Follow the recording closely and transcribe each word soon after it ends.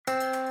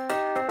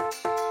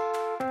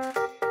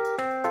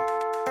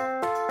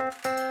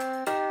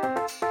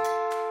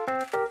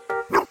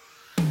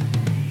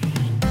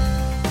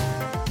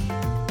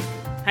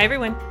Hi,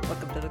 everyone.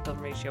 Welcome to the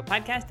Golden Ratio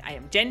podcast. I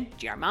am Jen,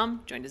 GR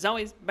Mom, joined as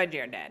always by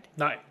GR Dad.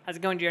 Hi. How's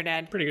it going, GR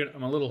Dad? Pretty good.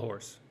 I'm a little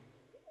hoarse.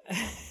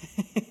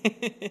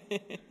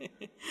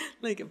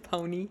 Like a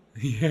pony.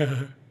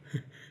 Yeah.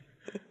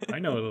 I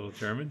know a little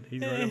German.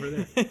 He's right over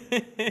there.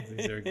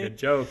 These are good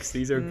jokes.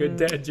 These are good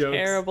dad jokes.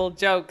 Terrible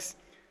jokes.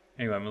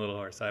 Anyway, I'm a little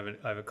hoarse. I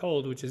have a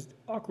cold, which is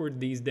awkward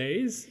these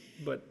days.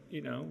 But,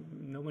 you know,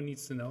 no one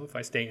needs to know if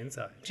I stay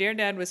inside. GR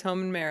Dad was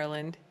home in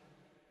Maryland.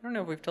 I don't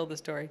know if we've told the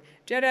story.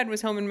 GR Dad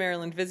was home in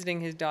Maryland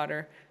visiting his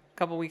daughter a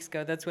couple weeks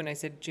ago. That's when I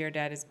said GR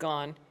Dad is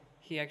gone.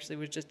 He actually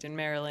was just in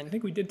Maryland. I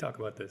think we did talk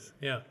about this.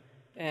 Yeah.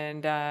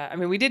 And,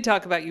 we did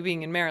talk about you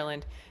being in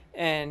Maryland.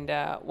 And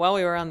while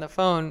we were on the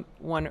phone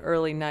one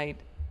early night,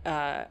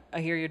 I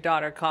hear your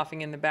daughter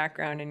coughing in the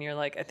background, and you're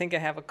like, I think I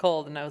have a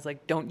cold. And I was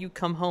like, don't you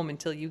come home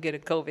until you get a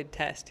COVID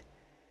test,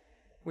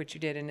 which you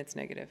did, and it's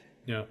negative.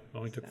 Yeah. It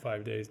only took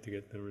 5 days to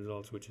get the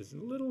results, which is a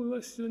little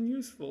less than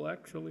useful,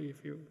 actually,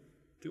 if you're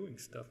doing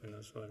stuff in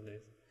those 5 days.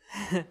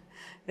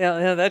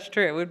 Yeah, that's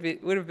true. It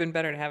would have been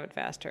better to have it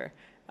faster.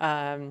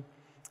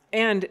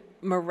 And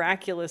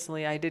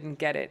miraculously, I didn't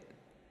get it.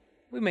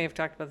 We may have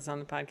talked about this on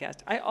the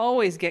podcast. I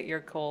always get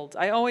your colds.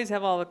 I always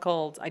have all the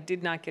colds. I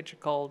did not get your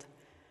cold.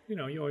 You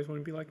know, you always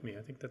want to be like me.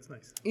 I think that's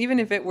nice. Even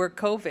if it were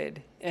COVID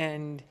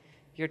and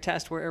your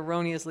tests were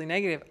erroneously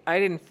negative, I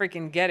didn't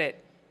freaking get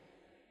it.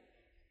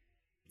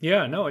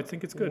 Yeah, no, I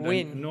think it's good.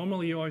 Win.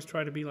 Normally, you always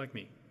try to be like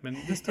me. And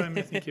this time,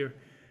 I think you're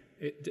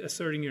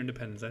asserting your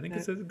independence. I think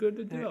it's a good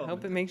development. I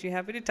hope it makes you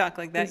happy to talk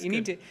like that. It's you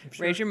need good.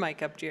 to raise your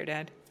mic up, dear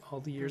Dad. All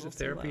the years of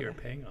therapy are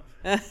paying off.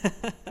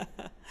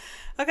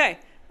 Okay,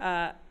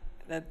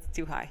 that's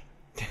too high.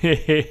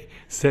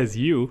 Says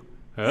you.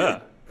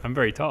 I'm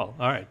very tall.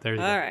 All right, there you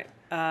go. All right.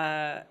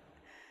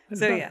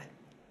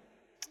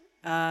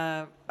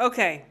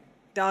 Okay.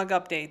 Dog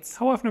updates.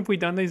 How often have we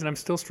done these and I'm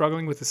still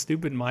struggling with the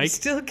stupid mic?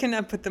 Still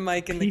cannot put the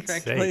mic in the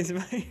correct place.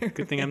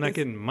 Good thing I'm not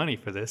getting money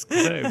for this,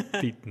 because I would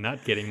be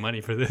not getting money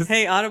for this.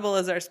 Hey, Audible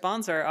is our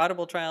sponsor.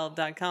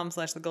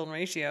 audibletrial.com/The Golden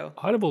Ratio.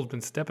 Audible's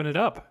been stepping it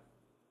up.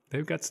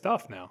 They've got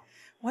stuff now.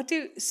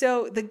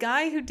 So the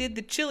guy who did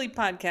the Chili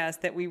podcast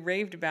that we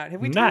raved about,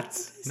 have we Nuts.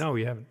 talked about this? No,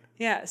 we haven't.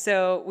 Yeah,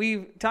 so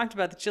we've talked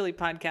about the Chili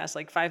podcast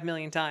like 5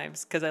 million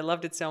times because I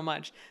loved it so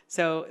much.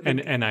 So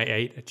And I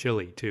ate a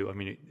chili too. I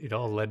mean, it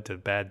all led to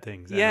bad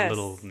things. Yes. And a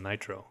little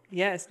nitro.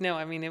 Yes, no,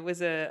 it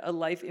was a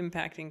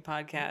life-impacting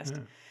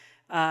podcast.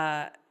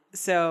 Yeah.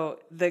 So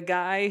the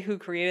guy who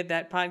created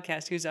that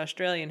podcast, who's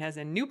Australian, has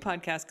a new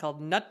podcast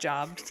called Nut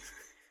Job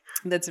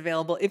that's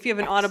available if you have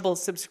an Audible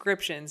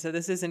subscription. So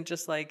this isn't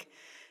just like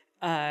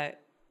a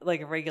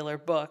regular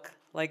book.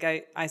 Like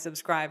I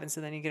subscribe, and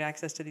so then you get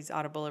access to these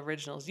Audible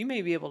originals. You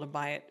may be able to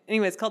buy it.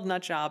 Anyway, it's called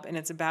Nut Job, and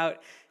it's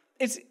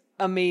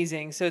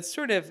amazing. So it's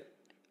sort of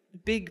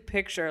big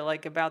picture,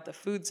 like about the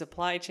food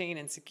supply chain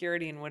and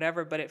security and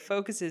whatever, but it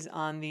focuses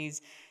on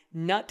these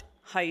nut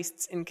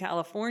heists in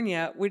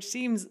California, which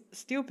seems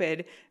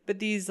stupid, but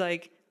these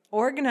like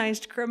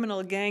organized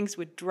criminal gangs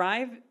would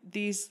drive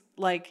these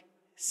like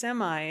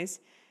semis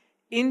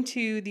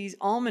into these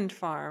almond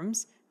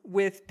farms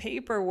with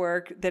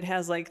paperwork that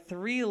has like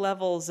 3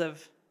 levels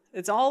of,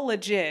 it's all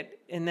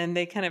legit, and then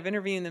they kind of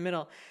intervene in the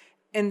middle.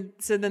 And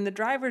so then the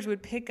drivers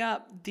would pick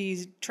up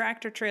these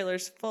tractor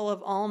trailers full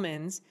of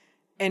almonds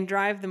and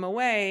drive them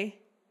away,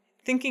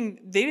 thinking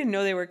they didn't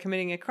know they were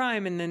committing a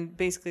crime, and then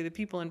basically the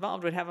people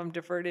involved would have them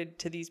diverted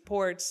to these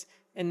ports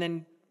and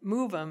then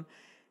move them.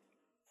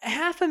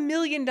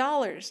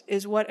 $500,000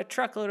 is what a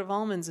truckload of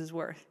almonds is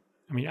worth.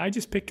 I mean, I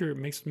just picture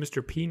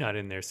Mr. Peanut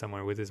in there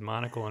somewhere with his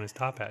monocle and his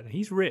top hat. And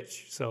he's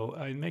rich, so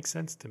it makes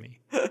sense to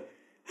me.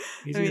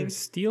 He's either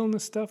stealing the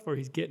stuff or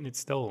he's getting it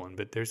stolen.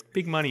 But there's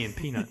big money in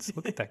peanuts.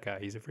 Look at that guy.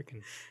 He's a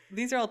freaking...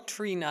 These are all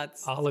tree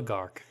nuts.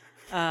 Oligarch.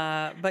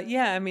 But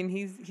yeah,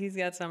 he's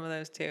got some of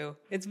those too.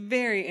 It's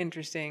very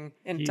interesting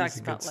and talks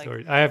about like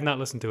story. I have not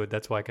listened to it.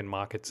 That's why I can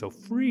mock it so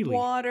freely.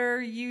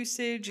 Water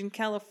usage in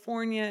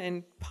California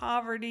and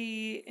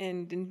poverty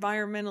and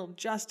environmental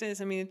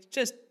justice. It's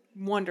just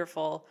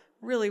wonderful.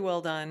 Really well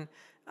done.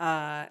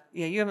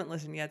 You haven't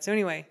listened yet. So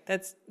anyway,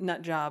 that's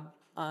Nut Job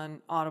on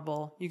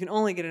Audible. You can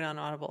only get it on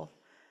Audible,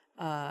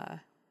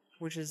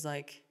 which is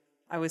like,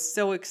 I was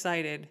so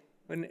excited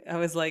when I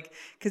was like,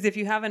 because if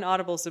you have an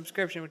Audible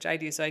subscription, which I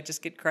do, so I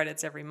just get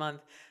credits every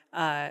month,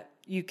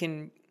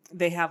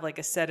 they have like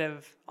a set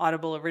of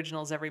Audible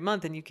originals every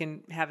month, and you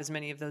can have as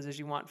many of those as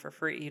you want for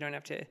free. You don't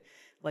have to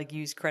like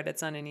use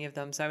credits on any of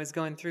them. So I was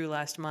going through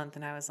last month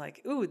and I was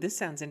like, ooh, this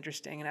sounds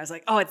interesting. And I was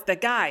like, oh, it's the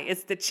guy.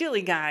 It's the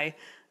chili guy.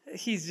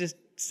 He's just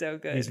so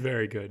good. He's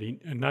very good.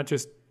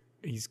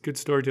 He's a good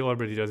storyteller,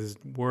 but he does his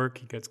work.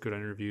 He gets good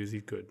interviews.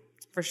 He's good.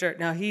 For sure.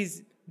 Now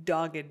he's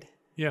dogged.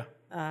 Yeah.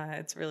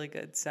 It's really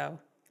good. So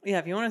yeah,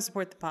 if you want to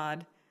support the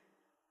pod,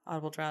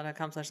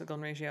 audibletrial.com/The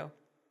Golden Ratio.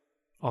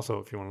 Also,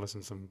 if you want to listen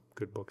to some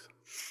good books.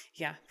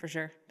 Yeah, for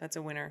sure. That's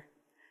a winner.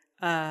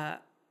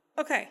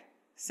 Okay.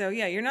 So,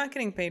 yeah, you're not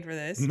getting paid for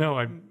this. No,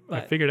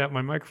 I figured out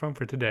my microphone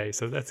for today,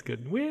 so that's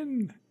good.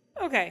 Win.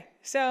 Okay.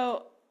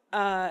 So,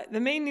 the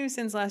main news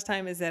since last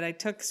time is that I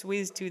took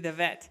Swizz to the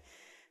vet.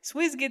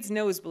 Swizz gets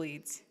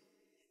nosebleeds.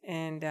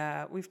 And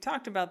we've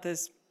talked about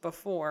this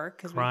before.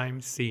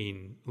 Crime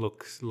scene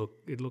looks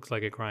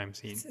like a crime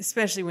scene.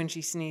 Especially when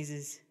she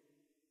sneezes.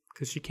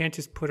 Because she can't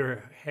just put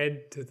her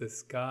head to the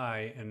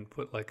sky and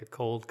put like a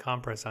cold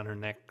compress on her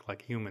neck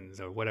like humans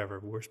or whatever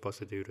we're supposed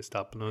to do to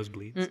stop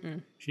nosebleeds.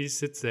 Mm-mm. She just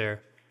sits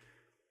there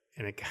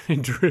and it kind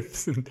of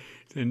drips and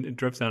it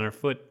drips on her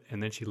foot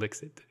and then she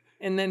licks it.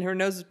 And then her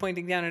nose is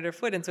pointing down at her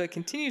foot, and so it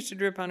continues to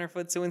drip on her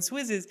foot. So when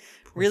Swizz is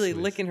really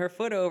licking her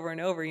foot over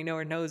and over,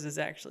 her nose is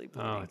actually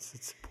bleeding. Oh,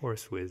 it's poor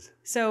Swizz.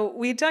 So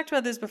we had talked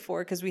about this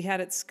before because we had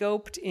it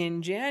scoped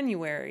in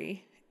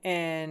January,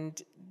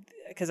 and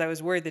because I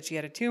was worried that she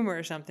had a tumor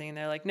or something, and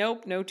they're like,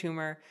 nope, no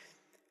tumor.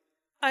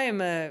 I'm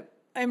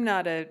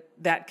not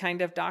that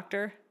kind of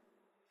doctor,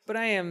 but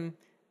I am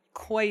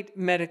quite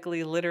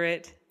medically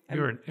literate.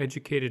 You're an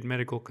educated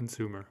medical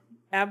consumer.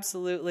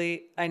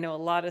 Absolutely. I know a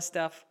lot of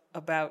stuff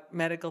about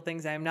medical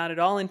things. I am not at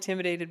all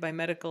intimidated by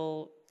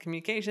medical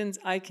communications.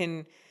 I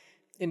can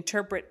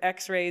interpret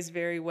x-rays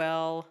very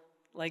well,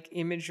 like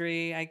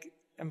imagery.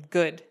 I'm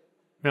good.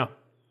 Yeah.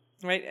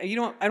 Right? I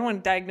don't want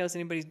to diagnose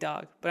anybody's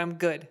dog, but I'm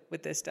good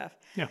with this stuff.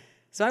 Yeah.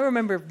 So I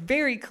remember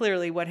very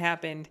clearly what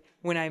happened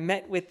when I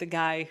met with the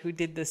guy who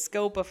did the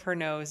scope of her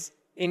nose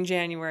in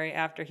January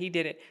after he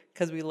did it,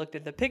 because we looked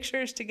at the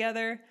pictures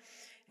together,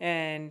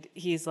 and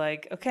he's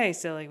like, okay,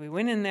 so like we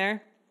went in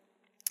there.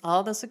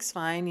 All this looks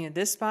fine.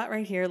 This spot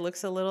right here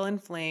looks a little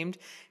inflamed.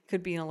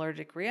 Could be an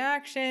allergic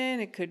reaction.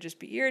 It could just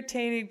be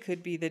irritated.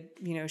 Could be that,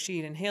 she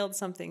had inhaled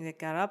something that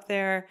got up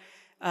there.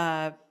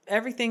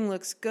 Everything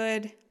looks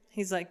good.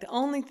 He's like, the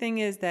only thing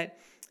is that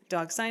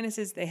dog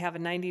sinuses, they have a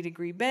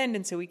 90-degree bend,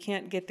 and so we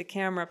can't get the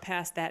camera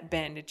past that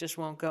bend. It just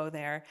won't go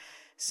there.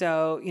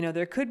 So,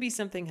 there could be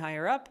something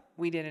higher up.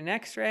 We did an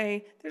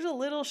x-ray. There's a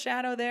little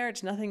shadow there.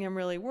 It's nothing I'm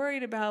really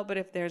worried about, but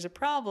if there's a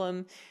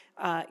problem,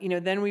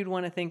 then we'd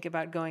want to think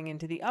about going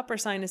into the upper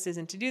sinuses.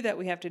 And to do that,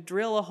 we have to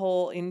drill a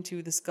hole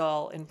into the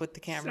skull and put the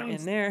camera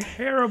in there.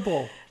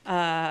 Terrible.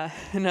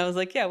 And I was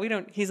like, yeah, we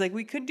don't. He's like,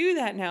 we could do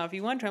that now if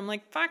you want to. I'm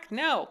like, fuck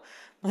no.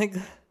 Like,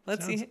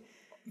 let's see.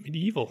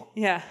 Medieval.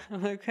 Yeah.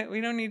 I'm like, okay,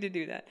 we don't need to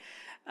do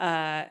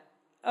that.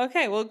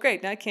 Okay, well,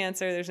 great. Not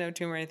cancer. There's no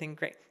tumor or anything.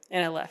 Great.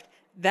 And I left.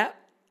 That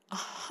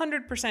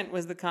 100%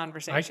 was the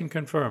conversation. I can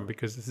confirm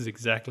because this is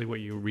exactly what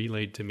you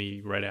relayed to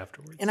me right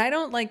afterwards. And I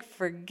don't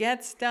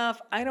forget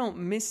stuff. I don't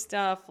miss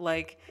stuff.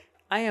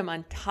 I am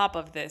on top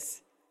of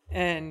this.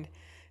 And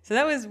so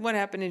that was what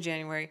happened in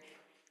January.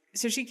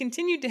 So she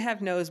continued to have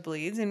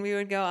nosebleeds, and we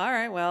would go, all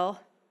right,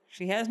 well,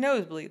 she has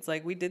nosebleeds.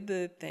 We did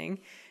the thing,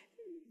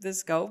 the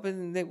scope,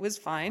 and it was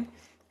fine.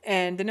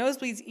 And the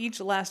nosebleeds each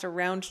last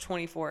around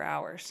 24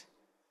 hours.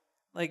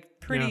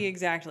 Pretty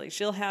exactly.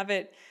 She'll have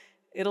it.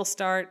 It'll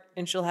start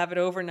and she'll have it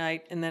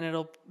overnight, and then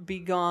it'll be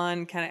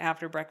gone kind of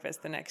after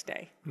breakfast the next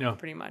day,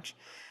 pretty much.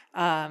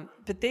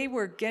 But they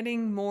were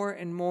getting more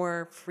and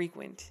more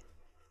frequent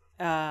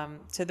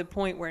to the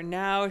point where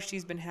now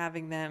she's been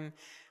having them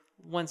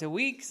once a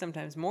week,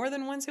 sometimes more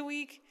than once a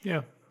week.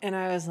 Yeah. And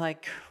I was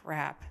like,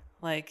 crap,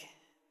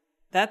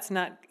 it's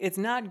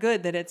not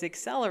good that it's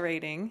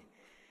accelerating.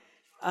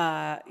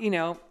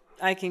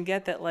 I can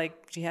get that,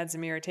 she had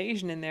some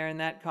irritation in there and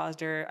that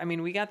caused her. I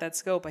mean, we got that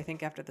scope, I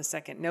think, after the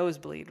second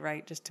nosebleed,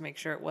 right? Just to make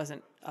sure it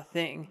wasn't a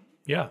thing.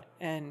 Yeah.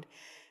 And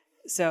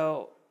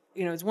so,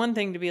 it's one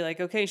thing to be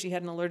like, okay, she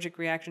had an allergic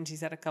reaction.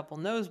 She's had a couple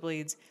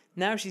nosebleeds.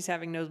 Now she's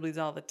having nosebleeds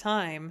all the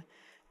time.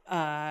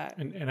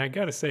 And I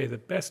got to say, the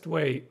best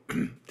way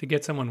to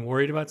get someone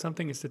worried about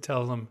something is to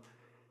tell them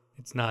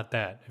it's not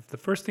that. If the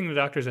first thing the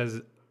doctor says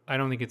is, I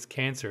don't think it's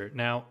cancer.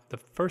 Now, the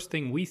first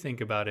thing we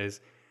think about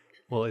is,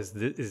 well, is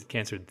it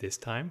cancer this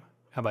time?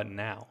 How about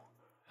now?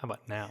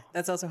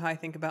 That's also how I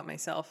think about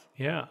myself.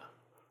 Yeah.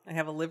 I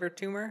have a liver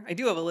tumor. I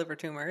do have a liver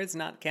tumor. It's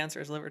not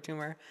cancerous liver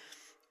tumor.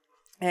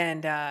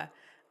 And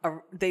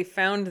they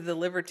found the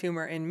liver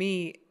tumor in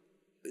me.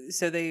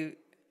 So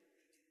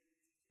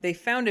they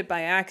found it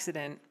by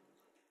accident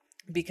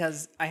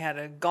because I had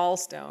a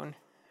gallstone,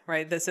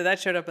 right? So that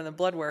showed up in the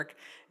blood work.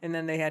 And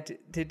then they had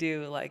to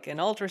do an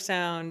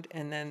ultrasound,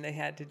 and then they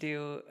had to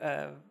do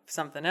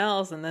something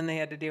else, and then they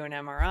had to do an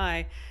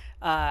MRI.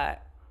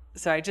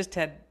 So I just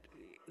had,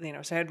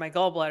 so I had my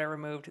gallbladder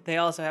removed. They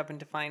also happened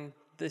to find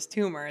this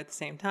tumor at the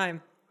same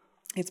time.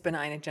 It's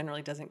benign. It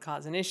generally doesn't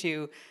cause an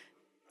issue.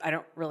 I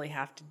don't really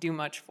have to do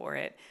much for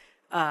it.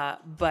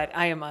 But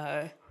I am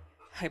a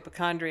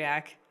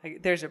hypochondriac.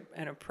 There's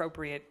an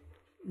appropriate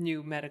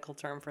new medical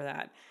term for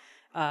that.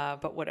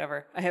 But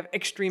whatever. I have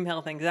extreme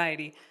health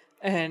anxiety.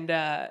 And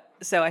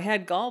so I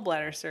had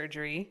gallbladder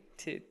surgery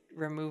to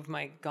remove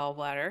my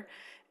gallbladder.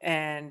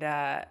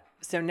 And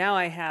so now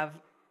I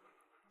have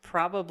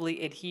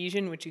probably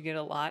adhesion, which you get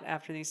a lot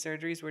after these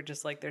surgeries, where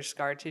just there's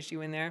scar tissue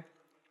in there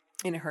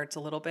and it hurts a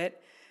little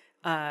bit.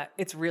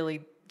 It's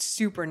really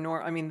super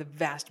normal. I mean, the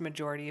vast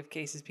majority of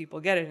cases people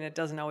get it and it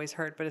doesn't always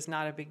hurt, but it's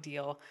not a big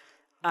deal.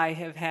 I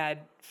have had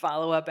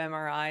follow-up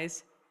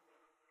MRIs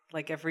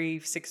Like every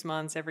 6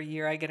 months, every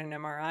year, I get an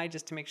MRI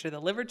just to make sure the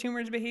liver tumor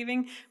is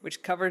behaving,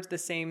 which covers the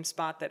same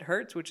spot that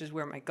hurts, which is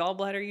where my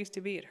gallbladder used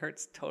to be. It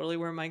hurts totally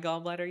where my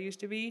gallbladder used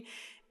to be.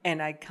 And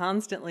I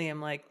constantly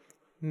am like,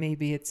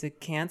 maybe it's a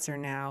cancer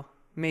now.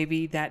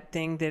 Maybe that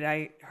thing that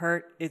I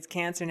hurt is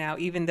cancer now,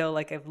 even though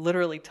like I've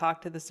literally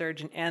talked to the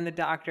surgeon and the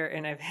doctor,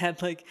 and I've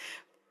had like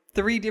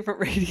 3 different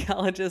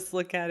radiologists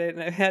look at it,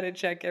 and I've had it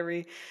check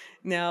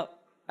now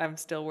I'm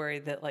still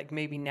worried that like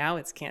maybe now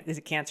is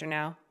it cancer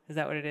now? Is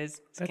that what it is?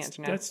 It's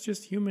cancer now. That's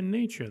just human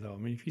nature, though. I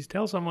mean, if you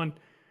tell someone,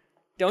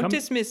 don't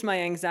dismiss my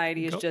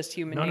anxiety as just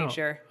human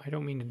nature. No, I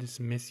don't mean to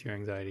dismiss your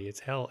anxiety. It's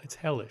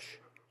hellish.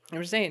 I'm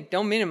just saying,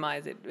 don't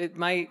minimize it.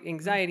 My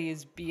anxiety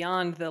is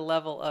beyond the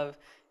level of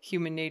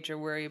human nature.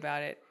 Worry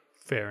about it.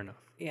 Fair enough.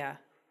 Yeah,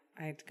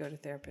 I had to go to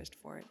therapist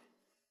for it.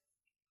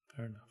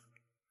 Fair enough.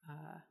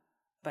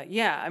 But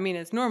yeah, I mean,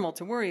 it's normal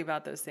to worry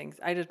about those things.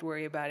 I just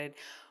worry about it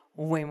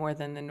way more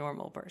than the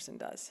normal person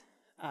does.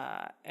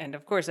 And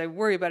of course, I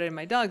worry about it in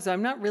my dogs. So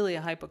I'm not really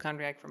a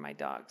hypochondriac for my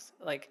dogs.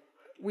 Like,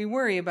 we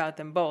worry about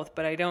them both,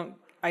 but I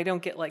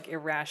don't get like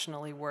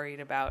irrationally worried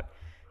about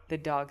the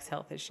dog's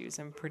health issues.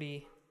 I'm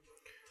pretty.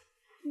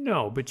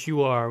 No, but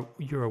you're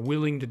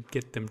willing to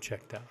get them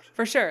checked out.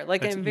 For sure.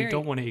 Like you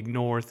don't want to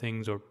ignore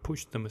things or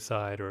push them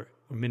aside or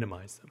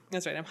minimize them.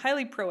 That's right. I'm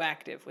highly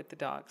proactive with the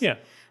dogs. Yeah.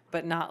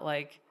 But not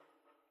like,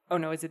 oh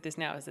no, is it this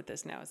now? Is it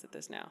this now? Is it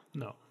this now?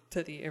 No.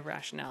 To the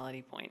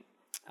irrationality point.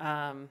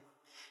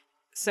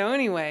 So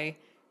anyway,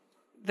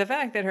 the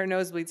fact that her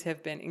nosebleeds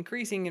have been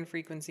increasing in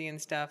frequency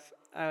and stuff,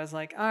 I was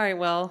like, all right,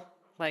 well,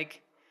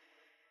 like,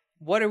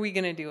 what are we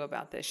going to do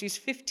about this? She's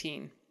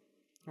 15,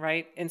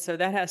 right? And so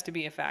that has to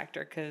be a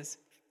factor because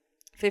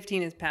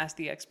 15 is past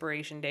the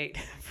expiration date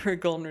for a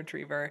golden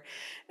retriever.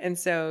 And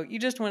so you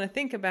just want to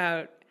think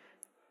about,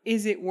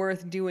 is it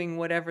worth doing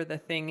whatever the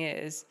thing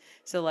is?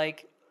 So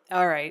like,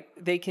 all right,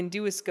 they can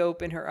do a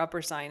scope in her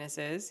upper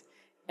sinuses.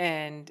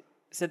 And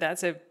so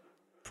that's a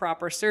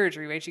proper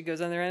surgery, right? She goes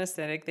under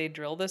anesthetic. They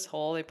drill this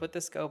hole. They put the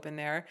scope in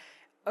there.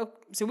 Oh,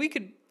 so we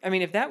could, I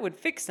mean, if that would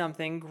fix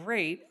something,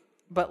 great.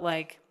 But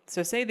like,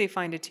 so say they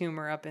find a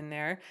tumor up in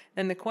there,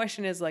 then the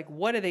question is like,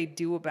 what do they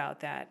do about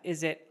that?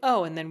 Is it,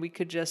 and then we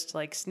could just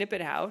like snip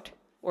it out,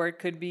 or it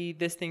could be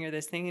this thing or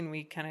this thing, and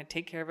we kind of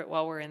take care of it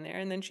while we're in there,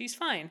 and then she's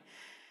fine.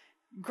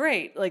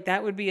 Great. Like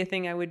that would be a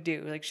thing I would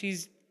do. Like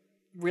she's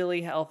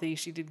really healthy.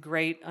 She did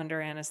great under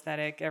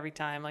anesthetic every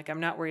time. Like I'm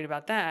not worried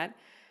about that.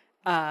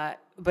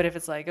 But if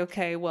it's like,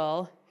 okay,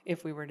 well,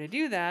 if we were to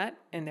do that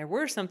and there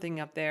were something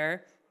up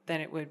there,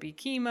 then it would be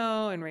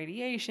chemo and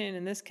radiation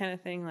and this kind of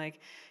thing.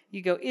 Like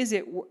you go, is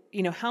it,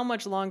 how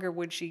much longer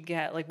would she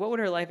get? Like what would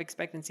her life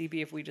expectancy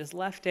be if we just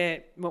left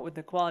it? What would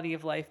the quality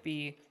of life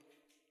be?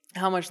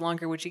 How much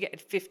longer would she get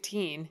at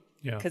 15?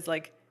 Yeah. Because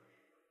like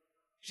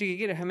she could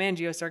get a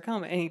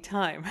hemangiosarcoma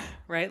anytime,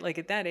 right? Like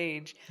at that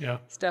age,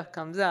 stuff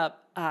comes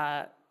up.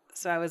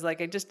 So I was like,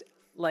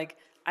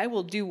 I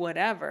will do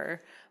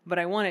whatever, but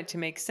I want it to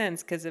make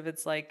sense because if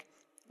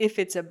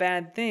it's a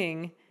bad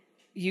thing,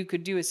 you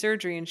could do a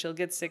surgery and she'll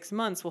get 6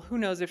 months. Well, who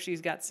knows if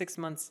she's got 6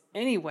 months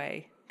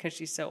anyway because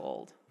she's so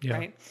old,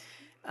 right?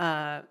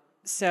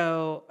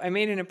 So I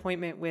made an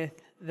appointment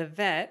with the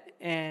vet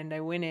and I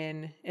went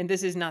in, and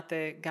this is not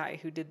the guy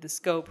who did the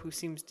scope, who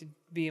seems to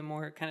be a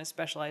more kind of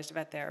specialized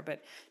vet there,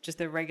 but just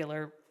the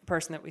regular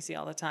person that we see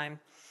all the time.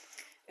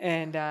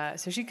 And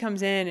so she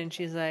comes in and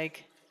she's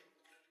like,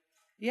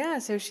 yeah,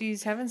 so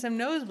she's having some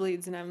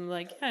nosebleeds. And I'm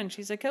like, yeah. And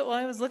she's like, oh, well,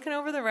 I was looking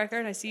over the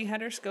record. I see you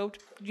had her scoped,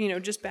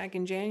 just back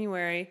in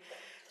January.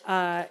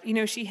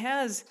 She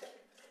has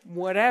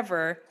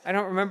whatever, I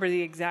don't remember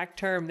the exact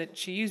term that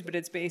she used, but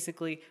it's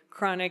basically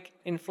chronic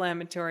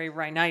inflammatory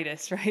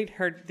rhinitis, right?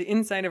 The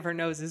inside of her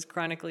nose is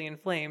chronically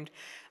inflamed.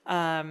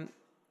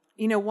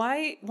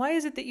 Why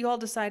is it that you all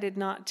decided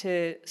not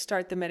to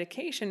start the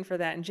medication for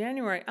that in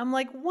January? I'm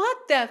like, what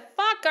the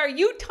fuck are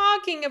you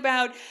talking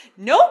about?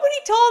 Nobody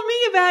told me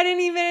about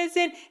any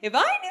medicine. If I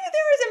knew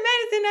there was a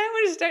medicine, I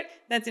would have started.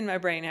 That's in my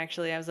brain,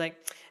 actually. I was like,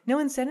 no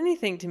one said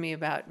anything to me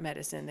about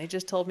medicine. They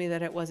just told me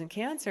that it wasn't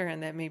cancer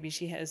and that maybe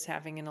she is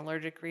having an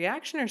allergic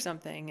reaction or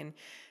something.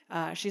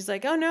 And she's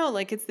like, oh no,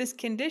 like it's this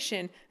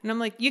condition. And I'm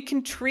like, you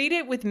can treat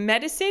it with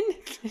medicine?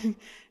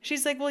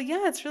 She's like, well,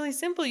 yeah, it's really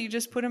simple. You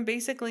just put them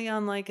basically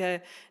on like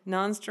a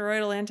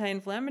non-steroidal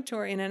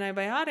anti-inflammatory and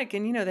antibiotic.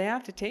 And, they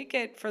have to take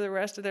it for the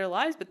rest of their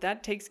lives, but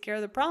that takes care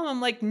of the problem.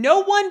 I'm like,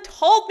 no one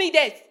told me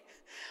this.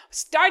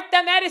 Start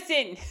the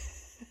medicine.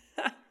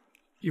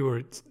 You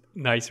were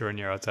nicer in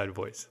your outside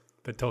voice.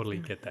 But totally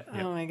get that.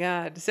 Yeah. Oh my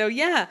God. So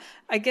yeah,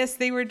 I guess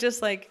they were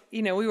just like,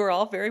 we were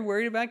all very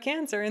worried about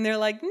cancer and they're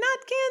like, not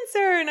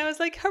cancer. And I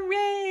was like,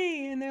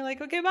 hooray. And they're like,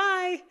 okay,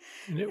 bye.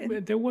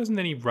 And there wasn't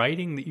any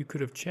writing that you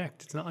could have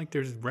checked. It's not like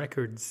there's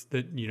records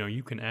that,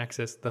 you can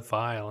access the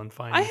file and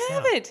find I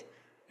have it.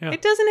 Yeah.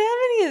 It doesn't have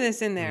any of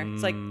this in there.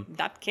 It's like,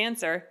 not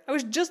cancer. I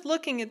was just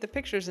looking at the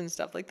pictures and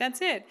stuff. Like,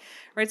 that's it.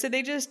 Right. So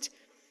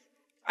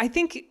I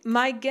think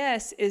my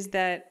guess is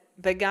that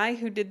the guy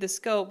who did the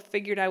scope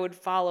figured I would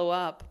follow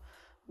up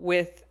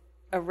with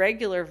a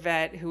regular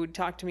vet who would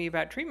talk to me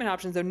about treatment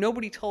options, though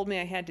nobody told me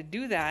I had to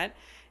do that.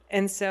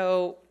 And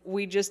so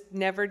we just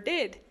never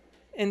did.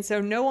 And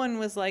so no one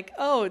was like,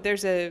 oh,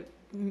 there's a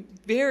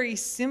very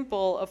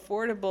simple,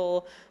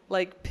 affordable,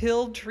 like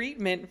pill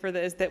treatment for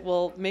this that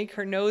will make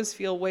her nose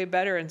feel way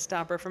better and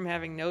stop her from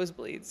having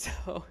nosebleeds.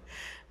 So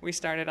we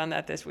started on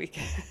that this week.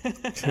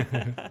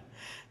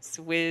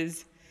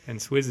 Swizz. And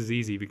Swizz is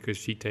easy because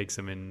she takes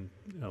them in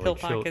pill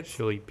pockets.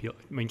 She'll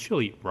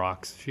eat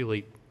rocks. She'll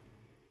eat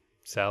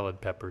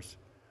salad peppers,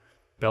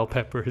 bell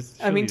peppers.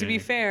 I mean, to be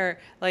fair,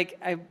 like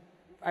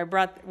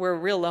we're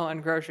real low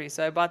on groceries,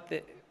 so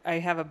I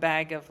have a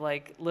bag of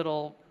like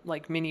little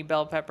like mini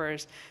bell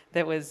peppers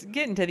that was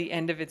getting to the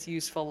end of its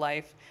useful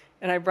life.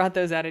 And I brought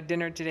those out at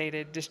dinner today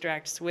to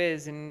distract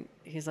Swizz. And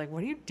he's like,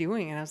 what are you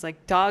doing? And I was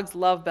like, dogs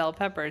love bell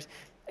peppers.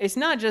 It's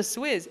not just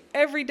Swizz.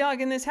 Every dog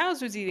in this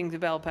house was eating the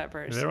bell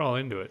peppers. They're all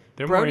into it.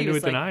 They're Brody more into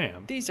was it than like, I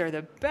am. These are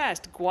the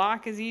best.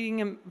 Guac is eating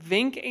them.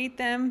 Vink ate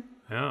them.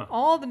 Yeah.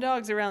 All the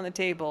dogs around the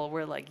table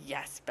were like,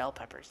 yes, bell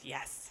peppers.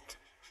 Yes.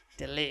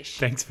 Delish.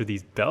 Thanks for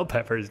these bell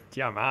peppers.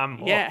 Yeah, Mom.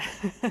 Oh, yeah.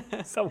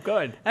 so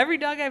good. Every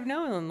dog I've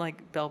known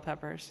like bell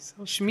peppers.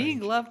 So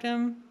Schmieg loved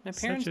them. My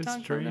parents Such a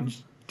talked about them.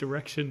 strange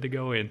direction to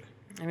go in.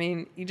 I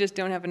mean, you just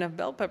don't have enough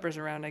bell peppers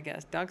around, I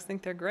guess. Dogs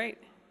think they're great.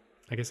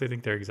 I guess I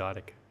think they're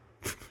exotic.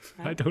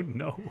 I don't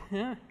know.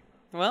 Yeah.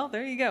 Well,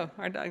 there you go.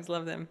 Our dogs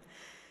love them.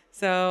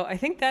 So I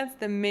think that's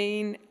the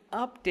main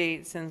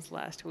update since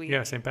last week.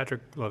 Yeah, St.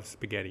 Patrick loves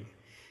spaghetti.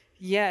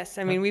 Yes.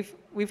 I mean,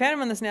 we've had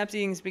him on the snaps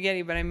eating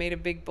spaghetti, but I made a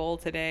big bowl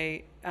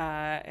today,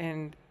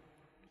 and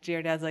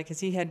Jared Dad's like, has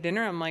he had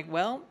dinner? I'm like,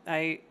 well,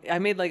 I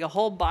made like a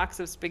whole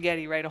box of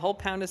spaghetti, right? A whole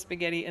pound of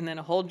spaghetti and then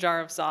a whole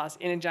jar of sauce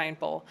in a giant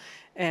bowl.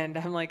 And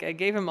I'm like, I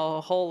gave him a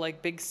whole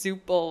like big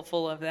soup bowl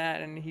full of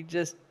that, and he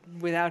just,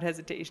 without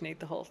hesitation, ate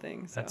the whole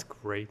thing. So That's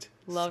great.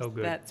 loved so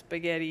good. that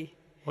spaghetti.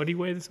 What did he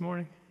weigh this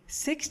morning?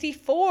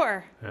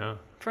 64 Yeah,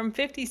 from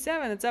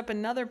 57. It's up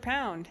another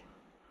pound.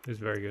 it was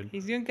very good.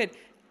 He's doing good.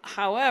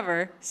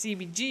 However,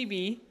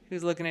 CBGB,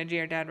 who's looking at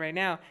Jared Dad right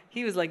now,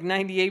 he was like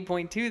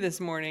 98.2 this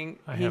morning.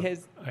 I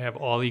have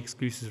all the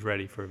excuses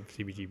ready for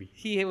CBGB.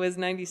 He was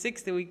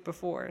 96 the week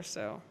before,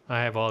 so. I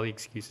have all the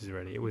excuses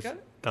ready. It was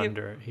Good.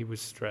 thunder. He was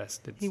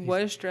stressed. He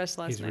was stressed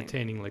last He's night.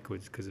 retaining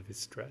liquids because of his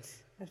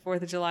stress. The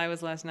 4th of July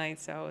was last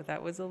night, so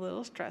that was a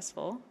little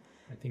stressful.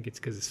 I think it's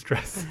because of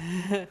stress.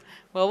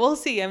 Well, we'll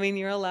see. I mean,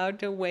 you're allowed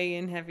to weigh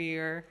in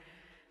heavier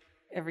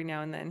every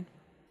now and then.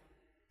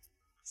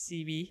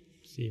 CB.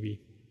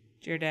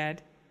 Jared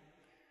Dad.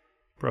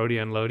 Brody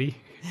on Lodi.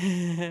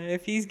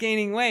 If he's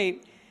gaining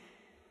weight,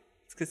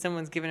 it's because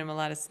someone's giving him a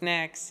lot of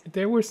snacks.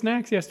 There were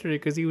snacks yesterday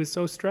because he was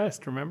so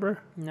stressed, remember?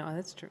 No,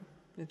 that's true.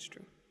 It's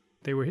true.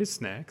 They were his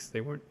snacks.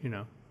 They weren't,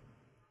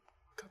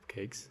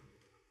 cupcakes.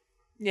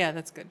 Yeah,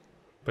 that's good.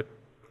 But,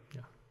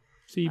 yeah.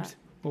 Siebes,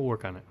 we'll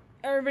work on it.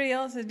 Everybody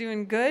else is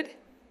doing good.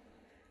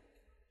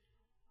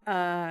 You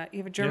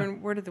have a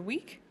German word of the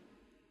week?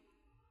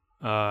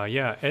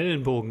 Yeah,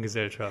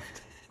 Ellenbogengesellschaft.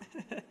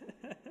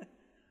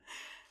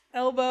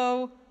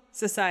 Elbow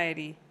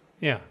society.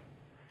 Yeah.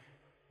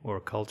 Or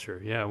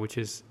culture, yeah, which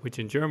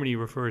in Germany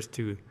refers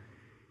to,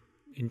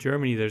 in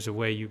Germany there's a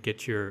way you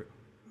get your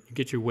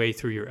way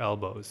through your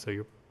elbows. So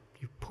you're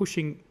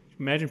pushing,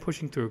 imagine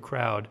pushing through a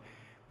crowd,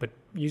 but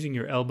using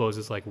your elbows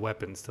as like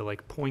weapons to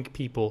like point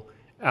people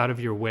out of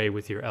your way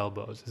with your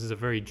elbows. This is a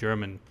very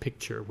German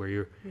picture where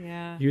you're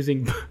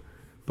using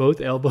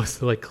both elbows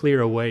to like clear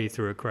a way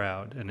through a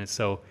crowd. And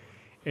so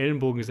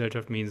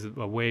Ellenbogengesellschaft means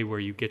a way where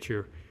you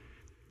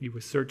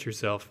assert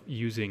yourself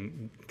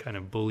using kind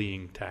of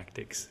bullying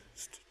tactics,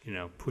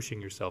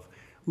 pushing yourself,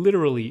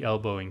 literally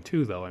elbowing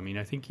too, though. I mean,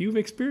 I think you've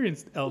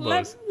experienced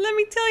elbows. Let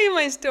me tell you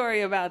my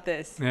story about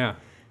this. Yeah.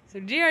 So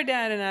Jared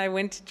Dad and I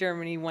went to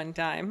Germany one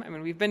time. I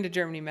mean, we've been to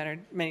Germany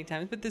many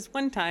times, but this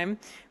one time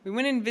we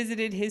went and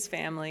visited his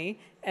family,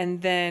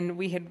 and then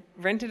we had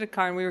rented a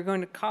car and we were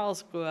going to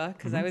Karlsruhe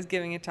because I was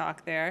giving a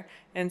talk there.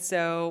 And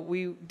so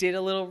we did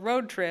a little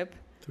road trip.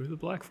 Through the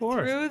Black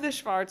Forest. Through the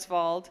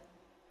Schwarzwald.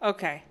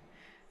 Okay.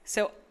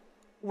 So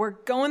we're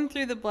going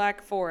through the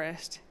Black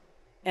Forest,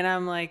 and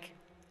I'm like,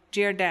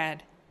 Jared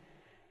Dad,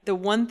 the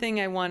one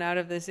thing I want out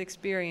of this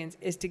experience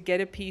is to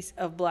get a piece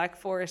of Black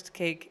Forest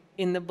cake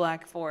in the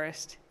Black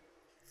Forest.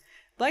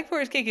 Black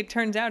Forest cake, it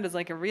turns out, is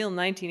like a real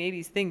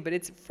 1980s thing, but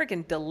it's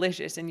freaking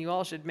delicious, and you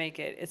all should make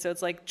it. So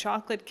it's like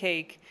chocolate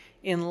cake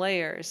in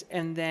layers,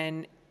 and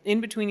then in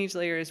between each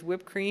layer is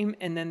whipped cream,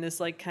 and then this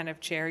like kind of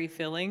cherry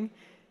filling.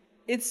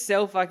 It's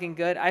so fucking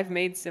good. I've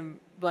made some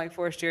Black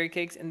Forest cherry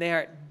cakes, and they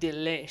are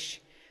delish.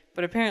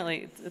 But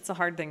apparently, it's a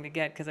hard thing to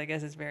get because I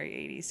guess it's very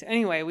 80s. So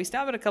anyway, we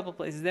stop at a couple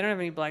places. They don't have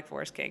any Black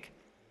Forest cake.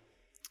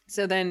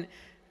 So then,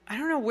 I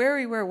don't know where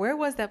we were. Where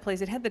was that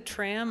place? It had the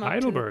tram up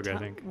Heidelberg, to the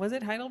top. I think. Was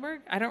it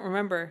Heidelberg? I don't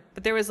remember.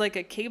 But there was like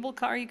a cable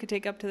car you could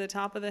take up to the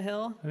top of the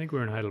hill. I think we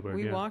were in Heidelberg.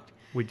 We walked.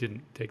 We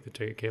didn't take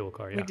the cable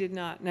car. Yeah. We did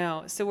not.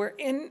 No. So we're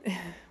in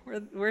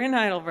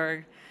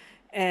Heidelberg,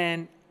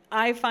 and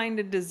I find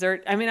a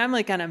dessert. I mean, I'm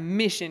like on a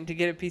mission to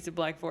get a piece of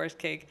Black Forest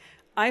cake.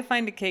 I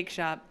find a cake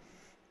shop.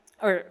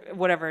 or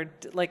whatever,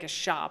 like a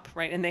shop,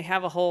 right? And they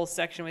have a whole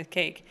section with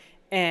cake.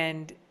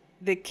 And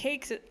the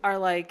cakes are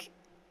like,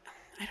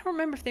 I don't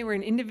remember if they were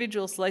in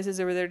individual slices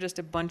or were there just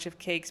a bunch of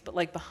cakes, but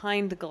like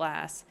behind the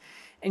glass.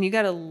 And you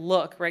got to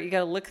look, right? You got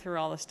to look through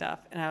all the stuff.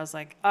 And I was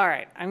like, all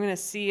right, I'm going to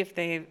see if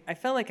I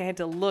felt like I had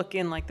to look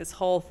in like this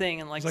whole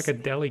thing. And like, it's like a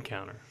deli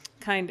counter.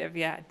 Kind of,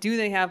 yeah. Do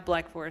they have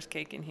Black Forest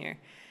cake in here?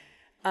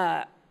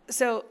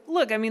 So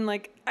look, I mean,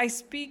 like, I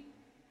speak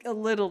a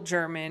little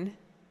German.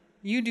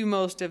 You do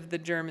most of the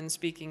German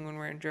speaking when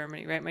we're in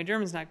Germany, right? My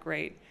German's not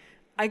great.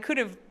 I could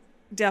have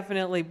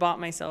definitely bought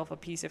myself a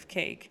piece of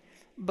cake.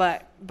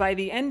 But by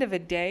the end of a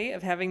day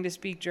of having to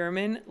speak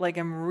German, like,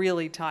 I'm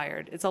really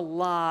tired. It's a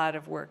lot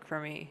of work for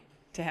me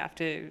to have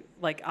to,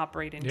 like,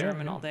 operate in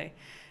German all day.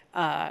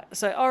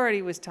 So I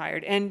already was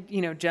tired and,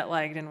 jet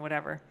lagged and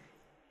whatever.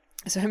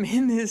 So I'm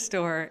in this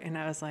store and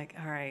I was like,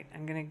 all right,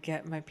 I'm going to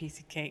get my piece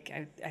of cake.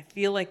 I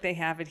feel like they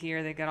have it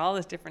here. They've got all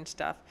this different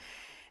stuff.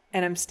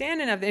 And I'm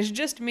standing up. It's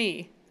just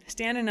me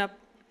standing up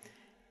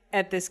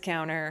at this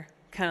counter,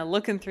 kind of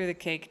looking through the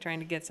cake, trying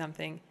to get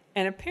something.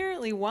 And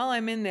apparently while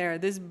I'm in there,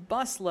 this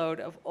busload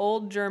of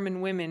old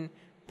German women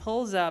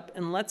pulls up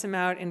and lets them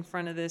out in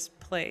front of this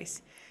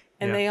place.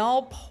 And they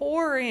all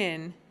pour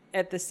in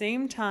at the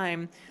same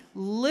time,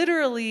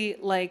 literally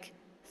like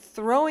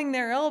throwing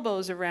their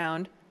elbows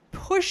around,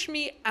 push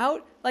me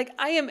out. Like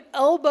I am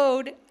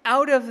elbowed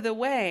out of the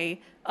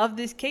way of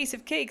this case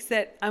of cakes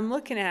that I'm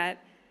looking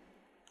at.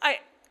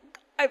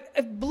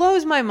 It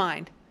blows my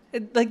mind.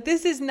 Like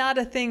this is not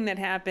a thing that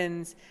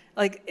happens.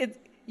 Like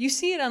you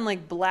see it on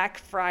like Black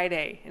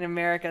Friday in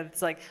America.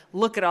 It's like,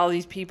 look at all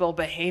these people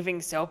behaving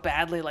so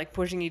badly, like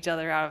pushing each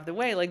other out of the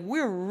way. Like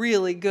we're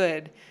really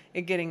good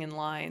at getting in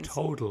lines.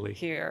 Totally.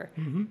 Here.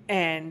 Mm-hmm.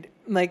 And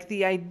like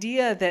the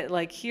idea that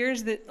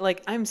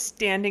like, I'm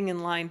standing in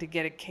line to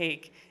get a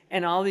cake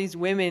and all these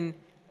women,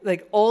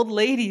 like old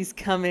ladies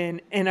come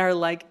in and are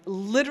like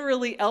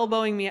literally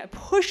elbowing me,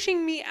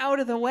 pushing me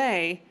out of the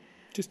way.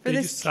 They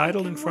just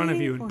sidled in front of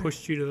you and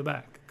pushed you to the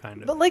back. Kind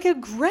of. But like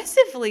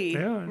aggressively,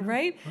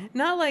 right? Huh?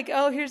 Not like,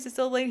 oh, here's this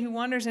old lady who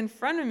wanders in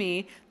front of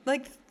me,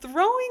 like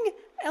throwing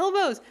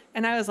elbows.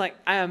 And I was like,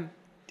 I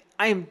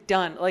am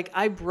done. Like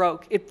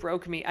it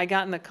broke me. I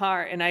got in the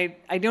car and I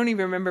don't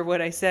even remember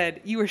what I said.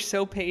 You were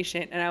so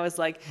patient. And I was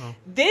like,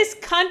 This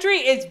country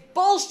is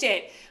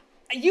bullshit.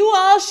 You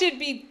all should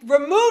be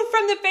removed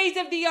from the face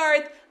of the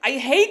earth. I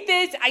hate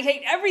this. I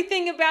hate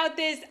everything about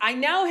this. I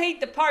now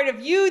hate the part of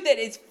you that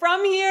is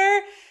from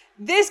here.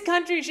 This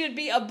country should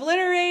be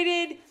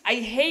obliterated. I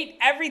hate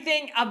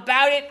everything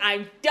about it.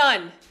 I'm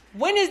done.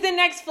 When is the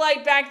next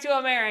flight back to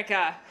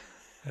America?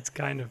 That's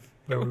kind of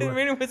where we were.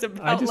 It was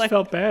about I just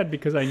felt bad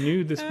because I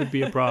knew this would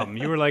be a problem.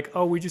 You were like,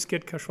 oh, we just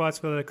get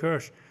Schwarzwälder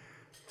Kirsch.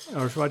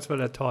 Or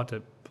Schwarzwälder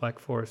Torte, Black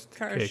Forest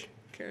cake.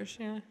 Kirsch,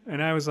 yeah.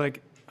 And I was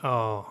like,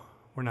 oh,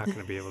 we're not going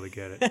to be able to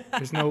get it.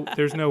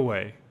 There's no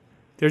way.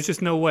 There's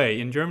just no way.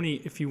 In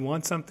Germany, if you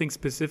want something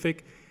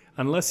specific,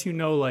 unless you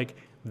know like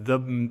the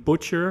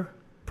butcher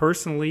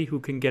personally who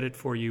can get it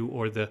for you,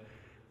 or the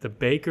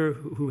baker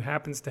who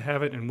happens to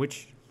have it, and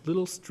which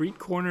little street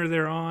corner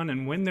they're on,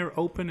 and when they're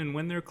open and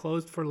when they're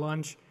closed for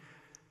lunch,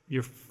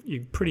 you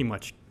pretty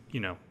much,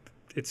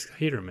 it's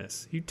hit or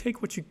miss. You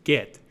take what you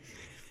get,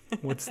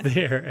 what's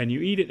there, and you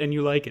eat it and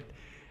you like it.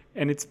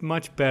 And it's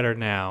much better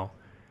now.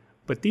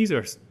 But these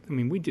are, I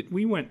mean,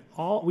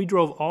 we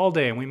drove all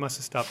day and we must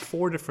have stopped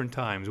 4 different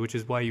times, which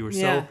is why you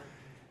were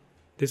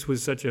this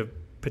was such a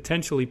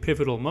potentially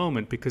pivotal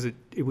moment, because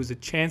it was a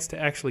chance to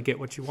actually get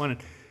what you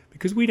wanted.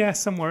 Because we'd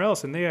asked somewhere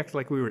else and they acted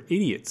like we were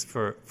idiots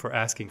for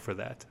asking for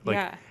that.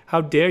 Like,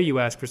 how dare you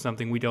ask for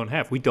something we don't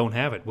have? We don't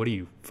have it. What are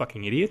you,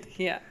 fucking idiot?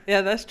 Yeah,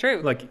 that's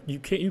true. Like, you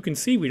can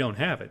see we don't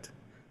have it.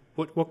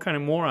 What kind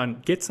of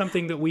moron? Get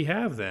something that we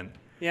have then.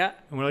 Yeah.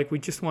 And we're like, we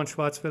just want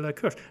Schwarzwälder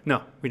Kirsch.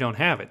 No, we don't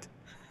have it.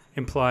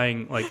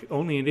 Implying like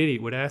only an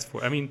idiot would ask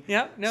for it. I mean,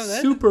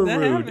 super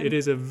rude. Happened. It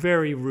is a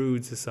very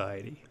rude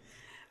society.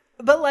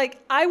 But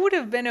like, I would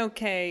have been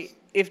okay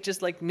if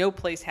just like no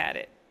place had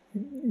it.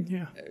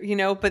 Yeah.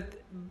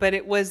 But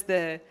it was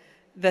the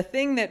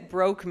thing that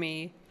broke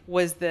me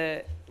was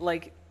the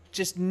like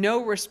just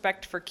no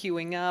respect for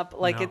queuing up.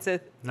 Like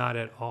not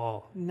at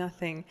all.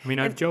 Nothing. I mean,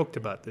 I've joked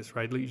about this,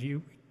 right?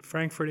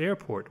 Frankfurt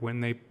Airport,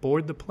 when they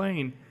board the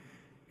plane,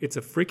 it's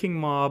a freaking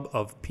mob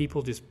of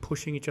people just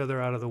pushing each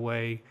other out of the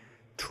way,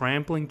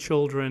 trampling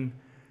children,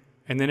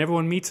 and then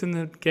everyone meets in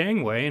the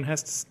gangway and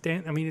has to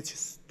stand. I mean, it's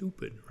just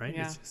stupid, right?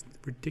 Yeah. It's just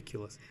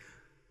ridiculous.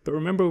 But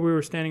remember, we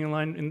were standing in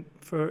line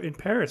in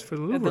Paris for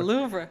the Louvre. At the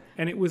Louvre.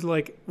 And it was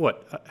like,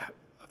 what, a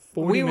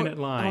 40-minute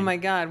line. Oh, my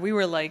God. We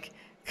were like,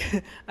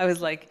 I was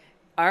like,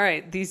 all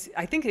right,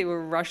 I think they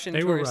were Russian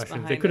tourists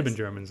behind us. They could have been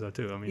Germans, though,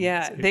 too. I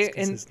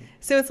mean,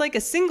 so it's like a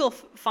single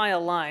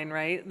file line,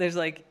 right? There's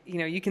like,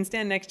 you can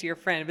stand next to your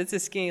friend, but it's a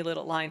skinny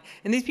little line.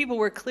 And these people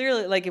were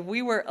clearly, like, if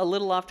we were a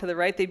little off to the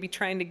right, they'd be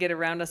trying to get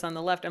around us on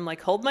the left. I'm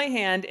like, hold my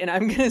hand, and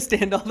I'm going to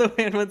stand all the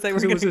way on one side. It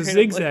was a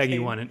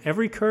zigzaggy one, and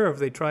every curve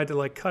they tried to,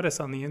 like, cut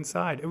us on the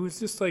inside. It was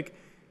just, like,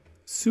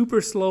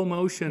 super slow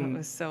motion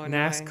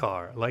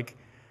NASCAR. Like,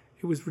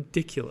 It was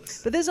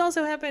ridiculous. But this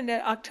also happened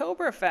at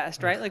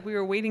Oktoberfest, right? Like we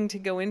were waiting to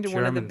go into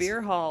one of the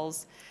beer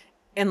halls,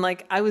 and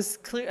like I was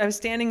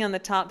standing on the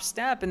top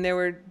step, and there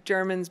were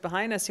Germans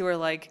behind us who were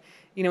like,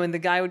 you know, when the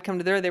guy would come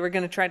to the door, they were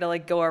going to try to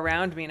like go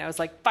around me, and I was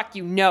like, "Fuck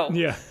you, no."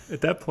 Yeah.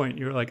 At that point,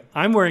 you're like,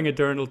 "I'm wearing a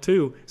dirndl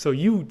too, so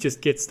you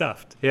just get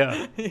stuffed."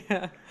 Yeah.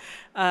 Yeah.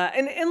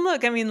 And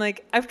look, I mean,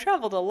 like I've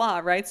traveled a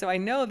lot, right? So I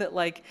know that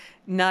like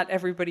not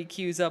everybody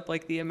queues up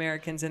like the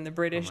Americans and the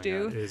British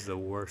do. God, it is the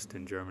worst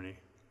in Germany.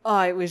 Oh,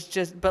 it was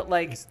just, but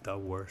like, It's the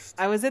worst.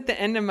 I was at the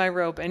end of my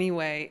rope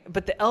anyway,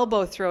 but the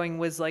elbow throwing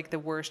was like the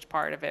worst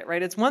part of it,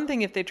 right? It's one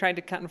thing if they tried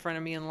to cut in front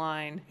of me in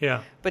line.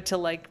 Yeah. But to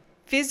like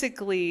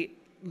physically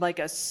like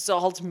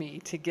assault me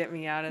to get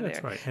me out of That's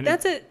there. right. And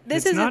This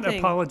it's is not a thing.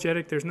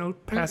 apologetic. There's no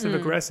passive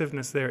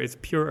aggressiveness there. It's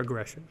pure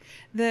aggression.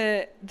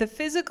 The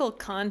physical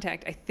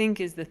contact, I think,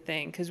 is the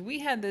thing. Because we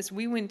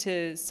went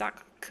to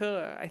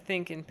Sacré-Cœur, I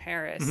think, in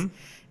Paris,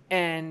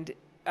 and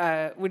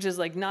which is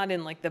like not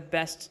in like the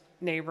best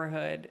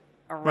neighborhood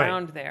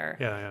around there.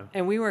 Yeah.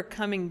 And we were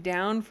coming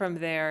down from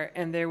there,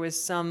 and there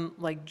was some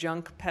like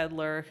junk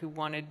peddler who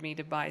wanted me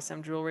to buy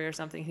some jewelry or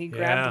something. He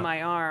grabbed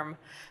my arm.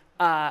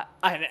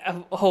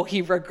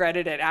 He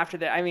regretted it after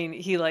that. I mean,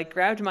 he like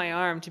grabbed my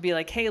arm to be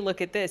like, "Hey,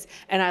 look at this,"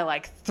 and I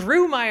like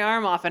threw my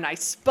arm off and I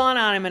spun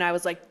on him and I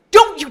was like,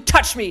 "Don't you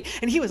touch me!"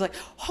 And he was like,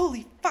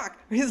 "Holy fuck!"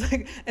 He's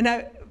like,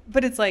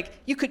 but it's like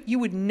you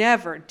would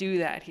never do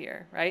that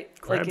here, right?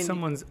 Grab like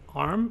someone's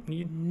arm?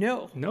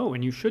 No,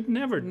 and you should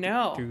never do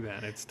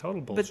that. It's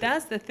total bullshit. But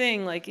that's the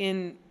thing. Like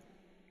it's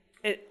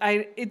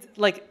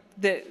like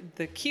the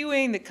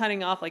queuing, the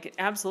cutting off, like it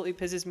absolutely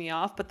pisses me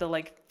off. But the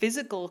like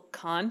physical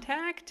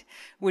contact,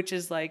 which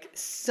is like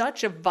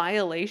such a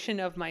violation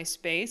of my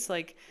space,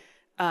 like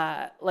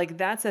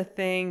that's a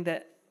thing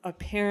that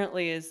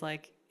apparently is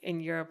like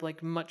in Europe,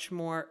 like much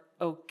more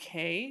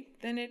okay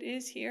than it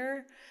is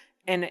here.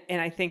 And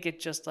I think it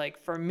just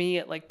like, for me,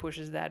 it like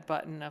pushes that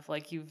button of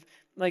like,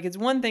 it's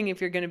one thing if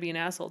you're going to be an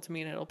asshole to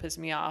me and it'll piss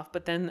me off,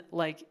 but then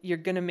like you're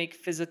going to make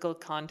physical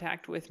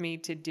contact with me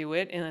to do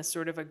it in a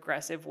sort of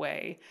aggressive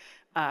way.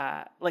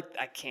 Like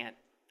I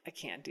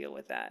can't deal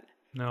with that.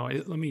 No,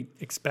 let me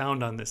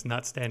expound on this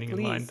not standing Please.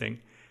 in line thing.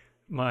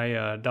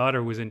 My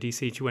daughter was in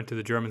D.C. She went to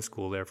the German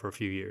school there for a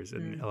few years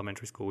in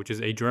elementary school, which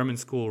is a German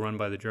school run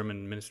by the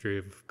German Ministry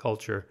of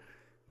Culture,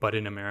 but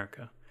in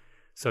America.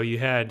 So you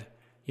had,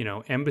 you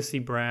know, embassy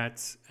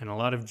brats and a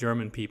lot of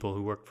German people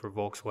who worked for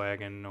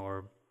Volkswagen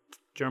or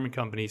German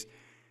companies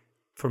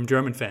from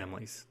German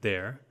families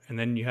there. And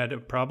then you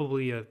had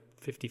probably a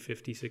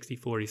 50-50,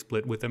 60-40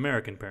 split with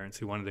American parents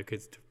who wanted their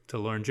kids to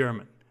learn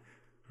German,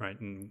 right?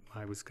 And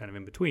I was kind of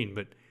in between.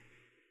 But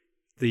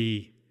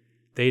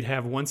they'd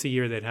have once a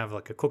year, they'd have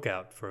like a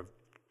cookout for,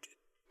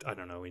 I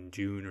don't know, in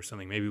June or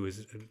something. Maybe it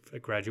was a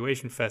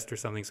graduation fest or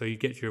something. So you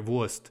get your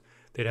Wurst.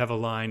 They'd have a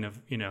line of,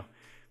 you know,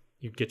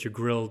 you'd get your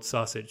grilled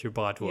sausage, your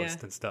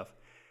bratwurst and stuff.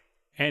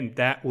 And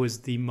that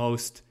was the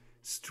most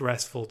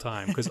stressful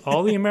time because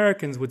all the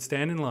Americans would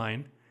stand in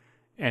line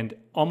and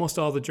almost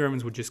all the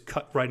Germans would just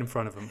cut right in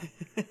front of them.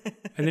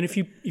 And then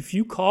if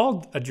you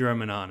called a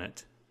German on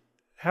it,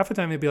 half the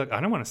time they'd be like,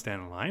 "I don't want to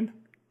stand in line.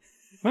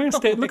 I'm not gonna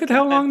stay. Look at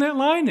how long that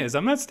line is.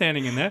 I'm not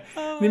standing in that."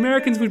 The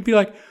Americans would be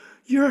like,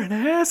 "You're an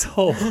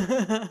asshole.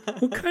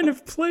 What kind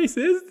of place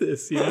is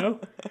this, you know?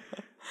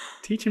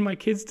 Teaching my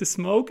kids to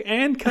smoke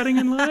and cutting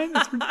in line?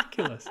 That's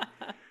ridiculous."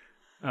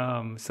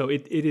 So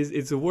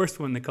it's the worst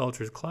when the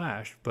cultures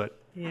clash, but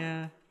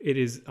it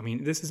is. I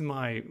mean, this is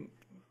my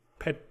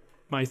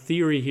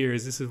theory here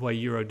is this is why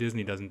Euro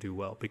Disney doesn't do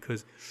well,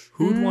 because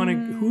who'd want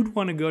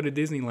to go to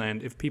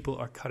Disneyland if people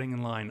are cutting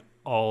in line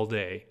all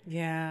day?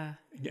 Yeah.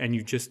 And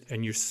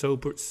you're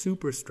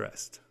super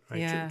stressed, right?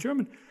 Yeah.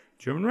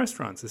 German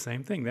restaurants, the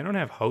same thing. They don't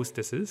have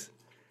hostesses.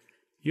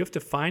 You have to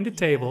find a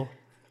table,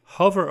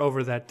 hover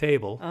over that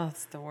table. Oh,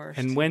 it's the worst.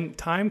 And when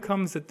time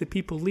comes that the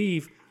people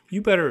leave,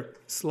 you better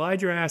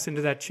slide your ass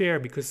into that chair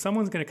because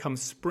someone's going to come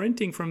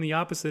sprinting from the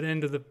opposite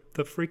end of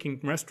the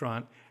freaking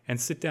restaurant and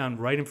sit down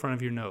right in front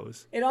of your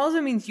nose. It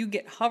also means you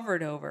get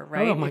hovered over,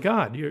 right? Oh my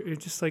God, you're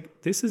just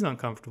like, this is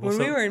uncomfortable. When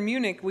we were in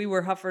Munich, we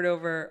were hovered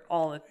over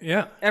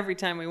every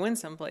time we went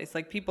someplace.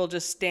 Like people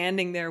just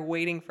standing there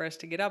waiting for us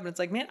to get up, and it's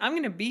like, man, I'm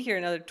going to be here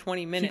another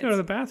 20 minutes. If you go to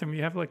the bathroom,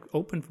 you have like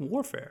open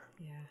warfare.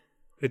 Yeah.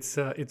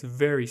 It's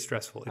very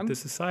stressful. The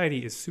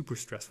society is super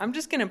stressful. I'm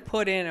just going to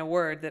put in a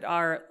word that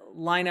our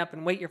line up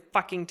and wait your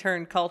fucking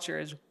turn culture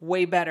is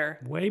way better.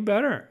 Way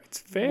better. It's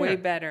fair. Way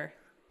better.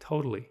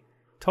 Totally.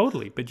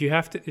 But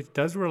it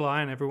does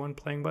rely on everyone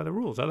playing by the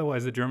rules.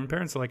 Otherwise, the German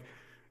parents are like,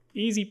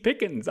 easy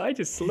pickings. I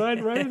just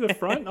slide right to the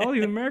front. All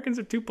these Americans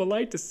are too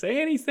polite to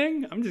say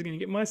anything. I'm just going to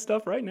get my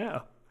stuff right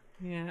now.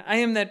 Yeah. I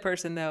am that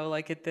person, though.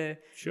 Like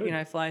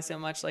I fly so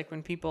much. Like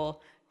when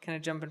people kind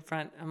of jump in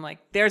front, I'm like,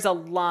 there's a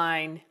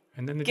line.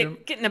 And then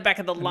get in the back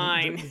of the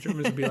line. The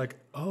Germans would be like,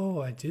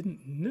 "Oh, I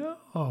didn't know.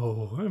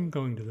 I'm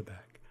going to the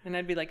back." And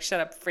I'd be like, "Shut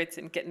up, Fritz,"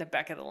 and get in the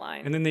back of the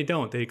line. And then they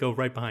don't. They go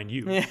right behind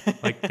you.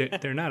 Like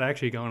they're not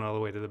actually going all the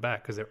way to the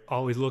back because they're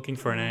always looking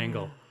for an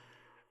angle.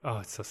 Oh,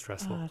 it's so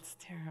stressful. Oh, it's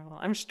terrible.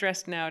 I'm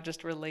stressed now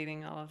just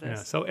relating all of this.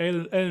 Yeah. So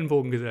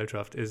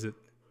Ellenbogengesellschaft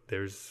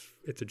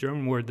it's a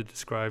German word that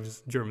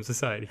describes German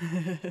society.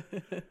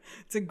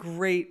 It's a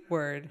great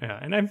word. Yeah,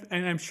 and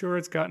I'm sure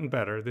it's gotten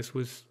better. This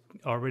was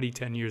already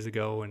 10 years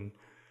ago, and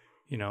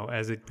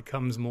as it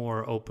becomes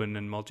more open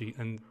and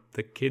and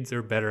the kids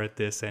are better at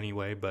this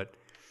anyway, but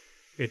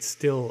it's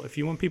still, if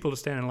you want people to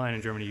stand in line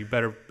in Germany, you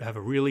better have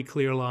a really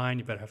clear line,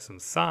 you better have some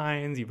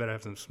signs, you better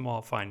have some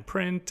small fine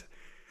print.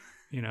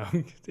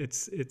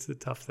 It's a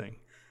tough thing.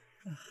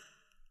 Ugh,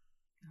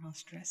 I'm all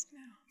stressed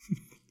now.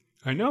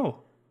 I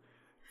know.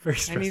 Very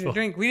stressful. I need a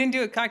drink. We didn't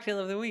do a cocktail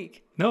of the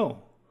week.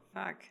 No.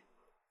 Fuck.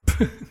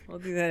 We'll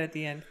do that at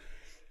the end.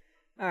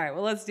 All right,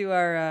 well, let's do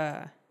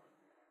our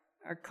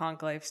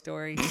conch life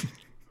story.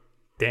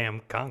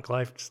 Damn conch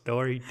life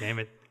story, damn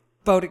it.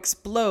 Boat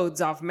explodes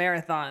off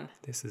marathon.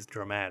 This is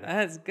dramatic.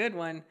 That's a good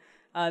one.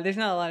 There's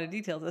not a lot of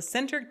details. A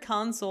center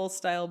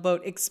console-style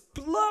boat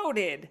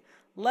exploded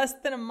less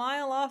than a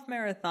mile off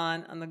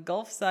marathon on the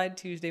Gulf side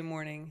Tuesday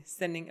morning,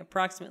 sending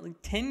approximately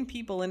 10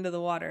 people into the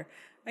water.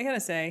 I gotta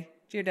say,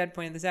 Geodad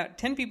pointed this out,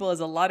 10 people is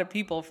a lot of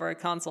people for a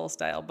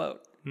console-style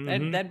boat.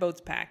 Mm-hmm. That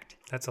boat's packed.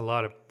 That's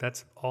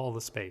all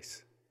the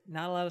space.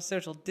 Not a lot of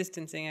social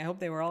distancing. I hope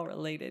they were all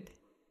related.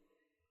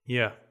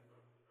 Yeah.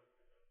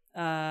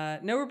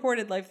 No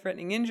reported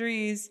life-threatening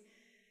injuries.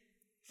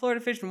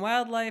 Florida Fish and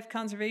Wildlife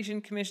Conservation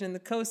Commission and the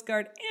Coast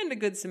Guard and a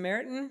Good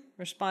Samaritan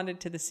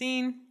responded to the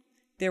scene.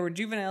 There were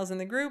juveniles in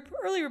the group.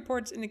 Early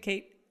reports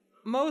indicate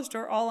most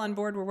or all on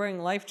board were wearing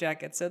life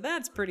jackets, so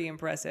that's pretty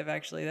impressive,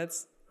 actually.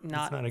 That's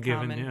not a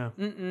given,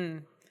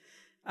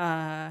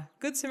 yeah.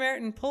 Good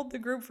Samaritan pulled the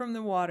group from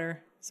the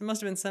water. So it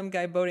must have been some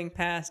guy boating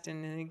past,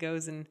 and then he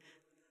goes and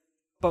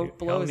boat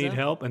blows need up.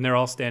 Help, and they're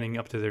all standing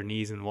up to their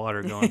knees in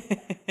water going,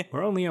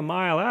 we're only a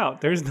mile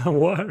out. There's no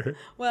water.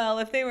 Well,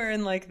 if they were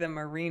in like the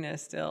marina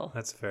still.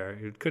 That's fair.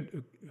 It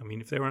could,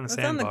 if they were on a It's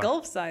sandbar. on the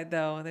Gulf side,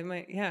 though. They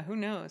might, who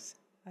knows?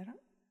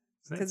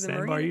 That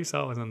sandbar you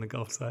saw was on the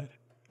Gulf side?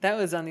 That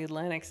was on the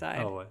Atlantic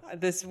side. Oh,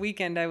 this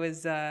weekend I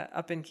was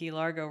up in Key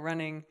Largo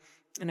running,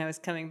 and I was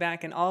coming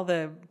back, and all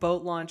the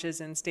boat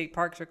launches and state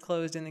parks are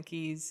closed in the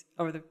Keys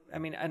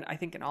I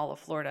think in all of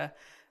Florida,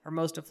 or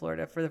most of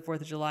Florida, for the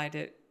 4th of July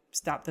to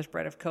stop the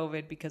spread of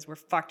COVID, because we're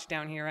fucked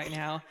down here right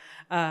now.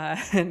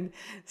 And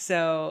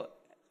so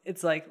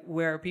it's like,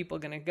 where are people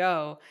going to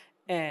go?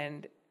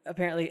 And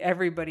apparently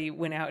everybody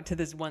went out to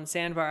this one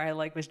sandbar.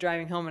 I was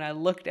driving home, and I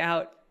looked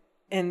out,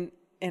 and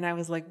I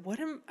was like, I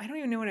don't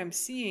even know what I'm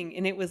seeing.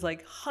 And it was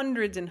like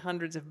hundreds and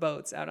hundreds of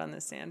boats out on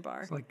this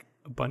sandbar. It's like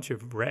a bunch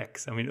of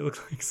wrecks. It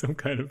looked like some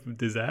kind of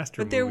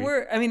disaster movie. There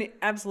were, it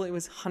absolutely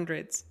was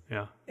hundreds.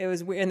 Yeah. It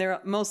was weird. And they're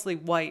mostly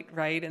white,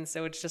 right? And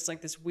so it's just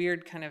like this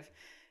weird kind of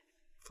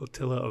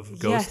flotilla of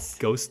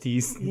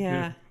ghosties.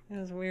 Yeah, it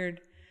was weird.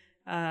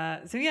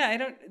 On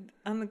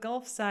the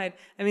Gulf side,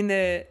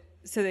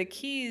 the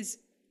Keys,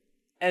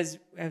 as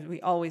we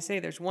always say,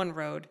 there's one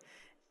road,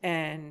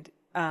 and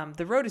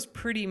the road is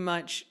pretty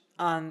much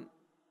on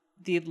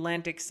the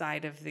Atlantic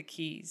side of the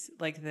Keys.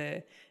 Like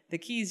the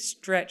Keys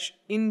stretch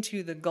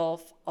into the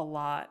Gulf a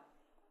lot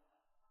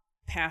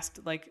past,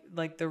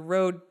 like the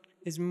road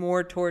is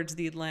more towards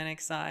the Atlantic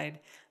side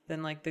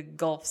than like the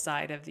Gulf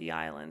side of the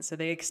island. So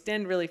they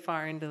extend really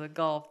far into the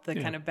Gulf,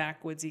 kind of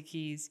backwoodsy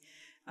Keys.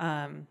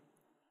 But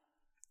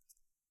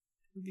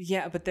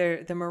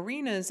the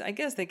marinas, I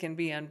guess they can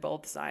be on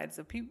both sides.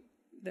 A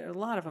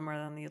lot of them are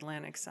on the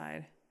Atlantic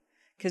side.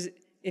 Because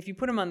if you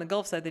put them on the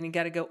Gulf side, then you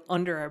got to go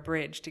under a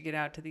bridge to get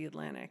out to the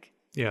Atlantic.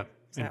 Yeah,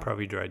 and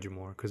probably dredge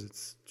more because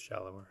it's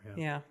shallower.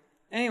 Yeah.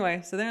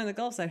 Anyway, so they're on the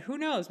Gulf side. Who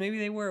knows? Maybe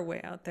they were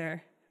way out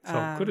there. So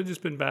it could have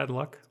just been bad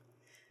luck.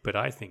 But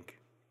I think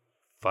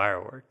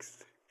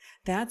fireworks.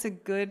 That's a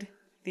good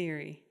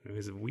theory. It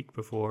was a week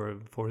before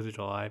 4th of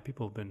July.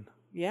 People have been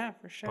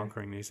for sure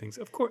bunkering these things.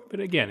 Of course, but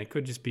again, it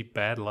could just be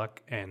bad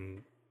luck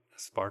and a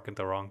spark at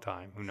the wrong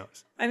time. Who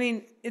knows?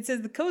 It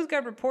says the Coast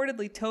Guard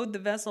reportedly towed the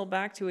vessel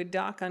back to a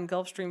dock on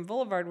Gulfstream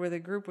Boulevard where the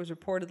group was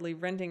reportedly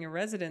renting a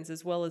residence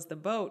as well as the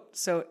boat.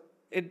 So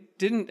it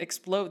didn't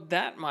explode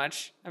that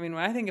much. When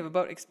I think of a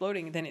boat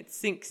exploding, then it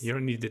sinks. You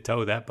don't need to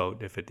tow that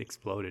boat if it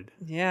exploded.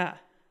 Yeah.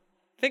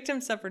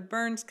 Victims suffered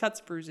burns, cuts,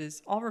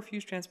 bruises. All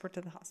refused transport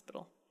to the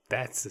hospital.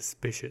 That's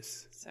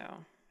suspicious. So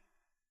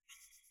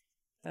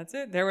that's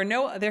it. There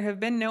have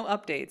been no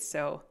updates.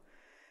 So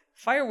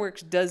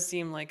fireworks does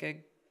seem like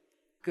a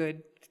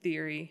good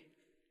theory,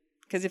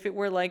 because if it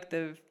were like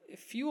the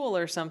fuel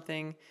or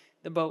something,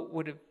 the boat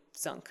would have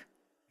sunk.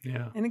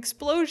 Yeah. An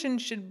explosion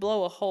should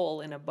blow a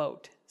hole in a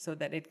boat so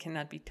that it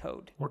cannot be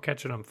towed. Or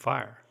catch it on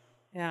fire.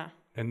 Yeah.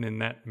 And then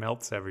that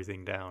melts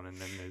everything down, and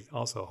then there's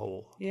also a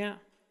hole. Yeah.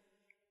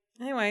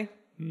 Anyway.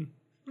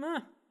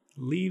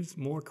 Leaves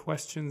more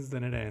questions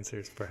than it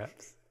answers,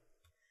 perhaps.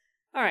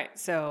 All right,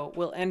 so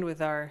we'll end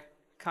with our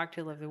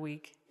cocktail of the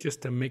week.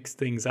 Just to mix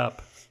things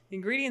up. The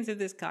ingredients of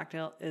this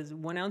cocktail is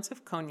 1 ounce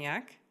of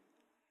cognac,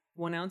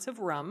 1 ounce of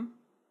rum,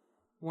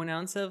 1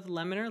 ounce of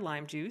lemon or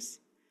lime juice,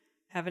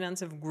 half an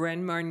ounce of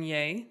Grand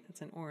Marnier,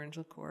 that's an orange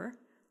liqueur,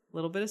 a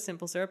little bit of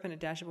simple syrup, and a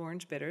dash of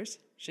orange bitters.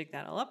 Shake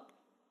that all up.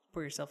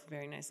 Pour yourself a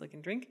very nice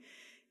looking drink.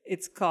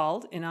 It's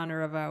called, in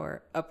honor of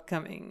our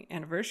upcoming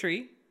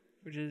anniversary,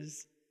 which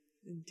is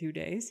in 2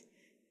 days,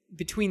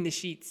 Between the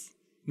Sheets.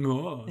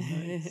 Oh,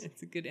 nice.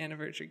 It's a good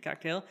anniversary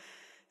cocktail.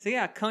 So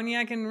yeah,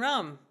 cognac and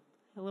rum.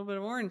 A little bit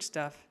of orange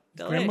stuff.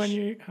 Delish. Grand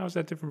Marnier, how's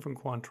that different from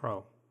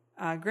Cointreau?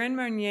 Grand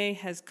Marnier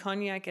has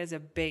cognac as a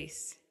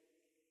base.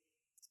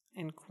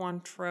 And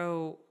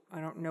Cointreau,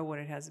 I don't know what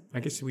it has. I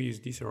guess we use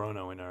Di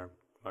Serono in our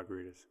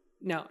margaritas.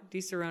 No, Di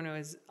Serono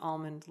is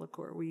almond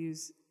liqueur. We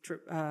use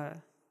Cointreau.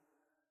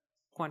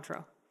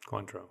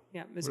 Cointreau.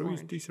 Yeah, What do we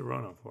use Di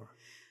Serono for?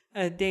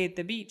 A day at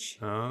the beach.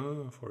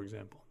 Oh, for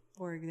example.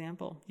 For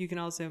example. You can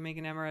also make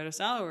an amaretto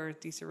sour with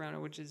Di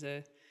Serono, which is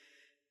a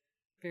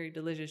very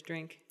delicious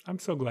drink. I'm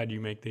so glad you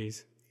make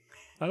these.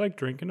 I like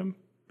drinking them,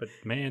 but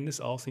man, this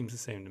all seems the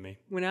same to me.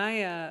 When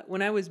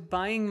I was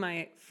buying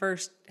my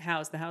first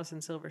house, the house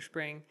in Silver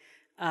Spring,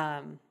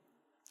 I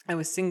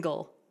was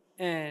single,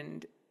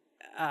 and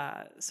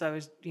so I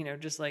was,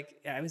 just like,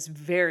 I was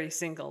very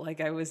single.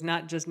 Like, I was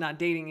not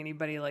dating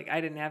anybody. Like,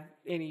 I didn't have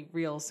any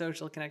real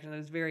social connection. I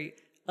was very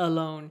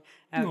alone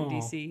out in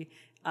DC.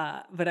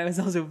 But I was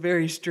also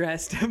very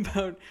stressed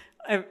about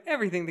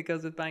everything that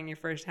goes with buying your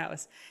first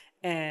house.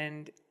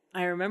 And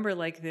I remember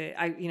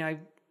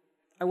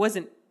I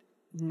wasn't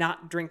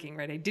not drinking,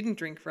 right? I didn't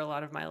drink for a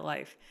lot of my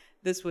life.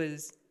 This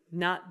was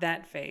not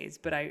that phase,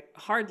 but I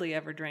hardly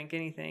ever drank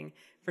anything.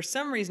 For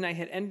some reason, I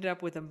had ended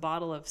up with a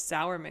bottle of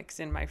sour mix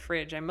in my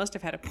fridge. I must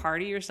have had a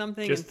party or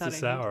something. Just the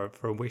sour,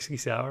 for a whiskey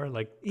sour,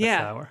 like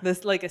sour?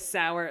 This like a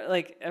sour,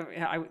 like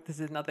this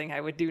is nothing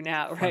I would do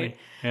now, right? Funny.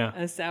 Yeah.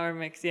 A sour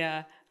mix,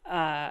 yeah.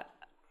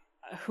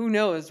 Who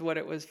knows what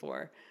it was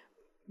for?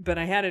 But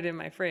I had it in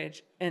my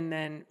fridge. And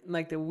then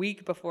like the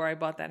week before I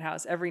bought that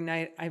house, every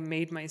night I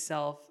made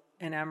myself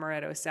an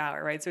amaretto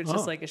sour, right? So it's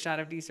just like a shot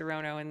of Di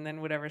Serono and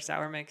then whatever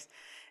sour mix.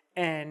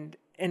 And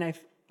I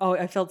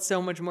felt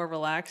so much more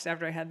relaxed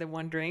after I had the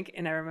one drink.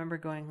 And I remember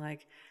going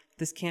like,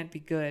 this can't be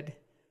good,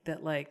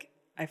 that like,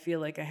 I feel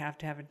like I have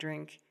to have a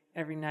drink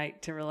every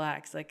night to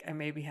relax. Like I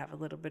maybe have a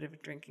little bit of a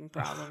drinking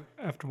problem.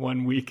 After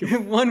 1 week.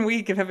 1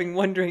 week of having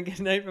one drink at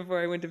night before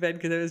I went to bed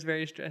because I was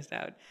very stressed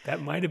out.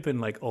 That might have been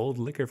like old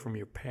liquor from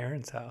your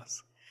parents'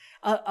 house.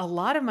 A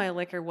lot of my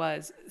liquor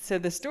was. So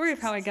the story of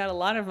how I got a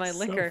lot of my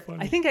liquor,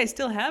 I think I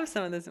still have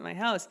some of this at my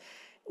house.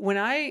 When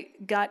I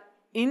got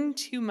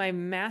into my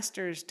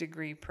master's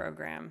degree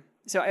program,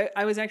 so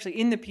I was actually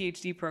in the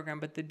PhD program,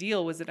 but the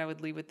deal was that I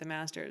would leave with the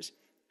master's.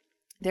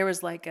 There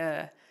was like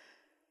I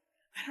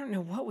don't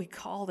know what we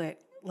called it,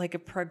 like a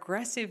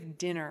progressive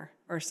dinner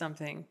or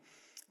something,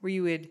 where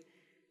you would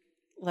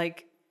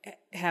like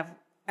have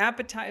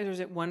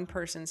appetizers at one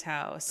person's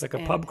house. It's like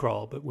a pub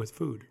crawl, but with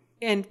food.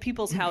 And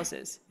people's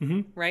houses,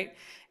 right?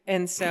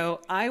 And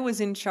so I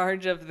was in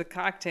charge of the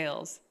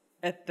cocktails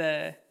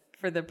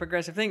for the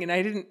progressive thing.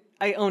 And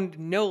I owned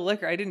no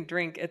liquor. I didn't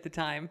drink at the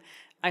time.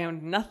 I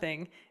owned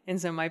nothing.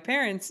 And so my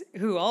parents,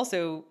 who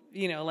also,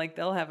 like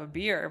they'll have a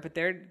beer, but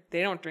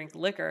they don't drink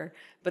liquor,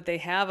 but they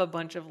have a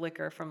bunch of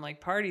liquor from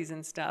like parties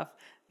and stuff.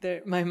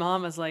 My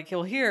mom was like,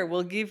 well, here,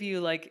 we'll give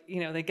you like,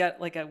 they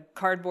got like a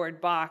cardboard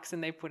box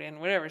and they put in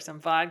whatever, some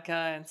vodka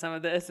and some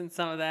of this and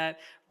some of that,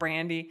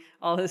 brandy,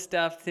 all this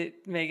stuff to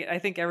make it. I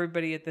think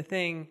everybody at the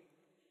thing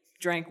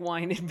drank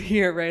wine and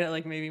beer, right? I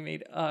like maybe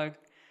made,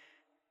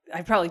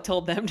 I probably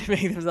told them to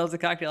make themselves a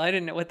cocktail. I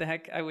didn't know what the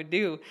heck I would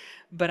do,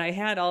 but I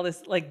had all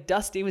this like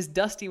dusty. It was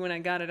dusty when I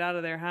got it out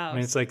of their house. I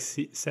mean, it's like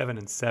 7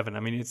 and 7. I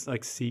mean, it's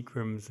like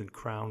Seagram's and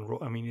Crown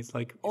Royal. I mean, it's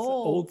like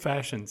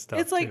old-fashioned stuff.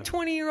 It's like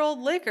 20-year-old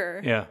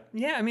liquor. Yeah.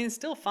 Yeah. I mean, it's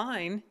still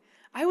fine.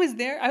 I was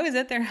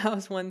at their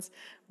house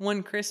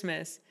one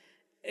Christmas,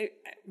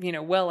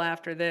 well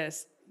after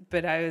this,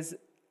 but I was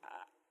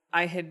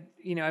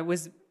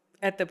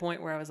at the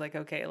point where I was like,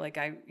 okay, like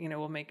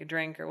we'll make a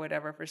drink or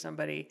whatever for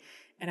somebody.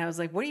 And I was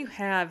like, what do you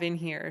have in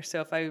here? So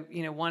if I,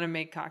 want to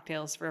make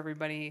cocktails for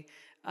everybody,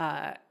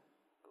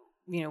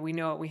 we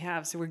know what we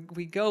have. So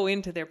we go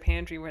into their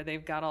pantry where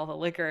they've got all the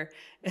liquor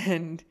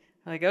and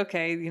like,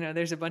 okay,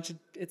 there's a bunch of,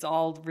 it's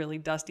all really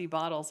dusty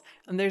bottles.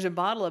 And there's a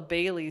bottle of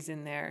Bailey's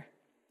in there.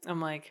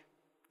 I'm like,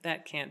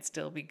 that can't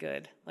still be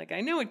good. Like, I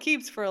know it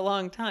keeps for a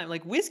long time.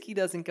 Like, whiskey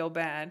doesn't go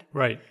bad.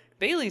 Right.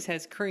 Bailey's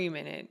has cream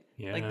in it.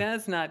 Yeah. Like,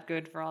 that's not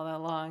good for all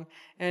that long.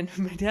 And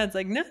my dad's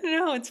like,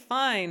 no, it's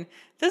fine. It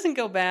doesn't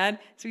go bad.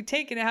 So we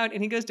take it out,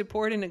 and he goes to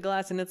pour it in a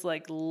glass, and it's,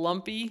 like,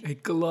 lumpy.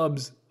 It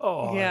glubs.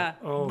 Oh. Yeah.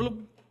 Oh,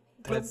 bloop,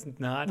 that's bloop.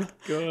 not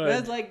good. I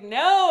was like,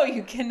 no,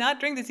 you cannot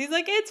drink this. He's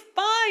like, it's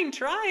fine.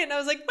 Try it. And I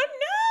was like, but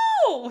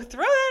no,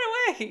 throw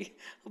that away.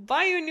 I'll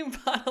buy you a new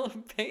bottle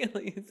of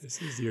Bailey's.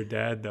 This is your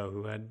dad,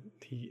 though,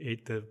 he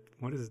ate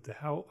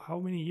how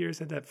many years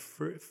had that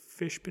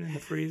fish been in the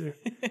freezer?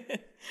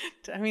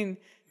 I mean,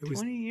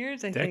 20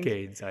 years, I think.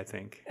 Decades, I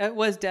think. It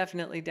was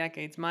definitely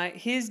decades.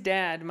 His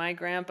dad, my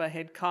grandpa,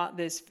 had caught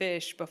this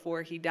fish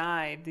before he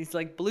died. These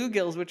like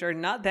bluegills, which are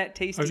not that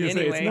tasty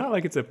anyway. Say, it's not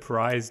like it's a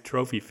prize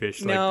trophy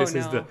fish. No, This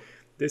is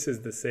This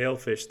is the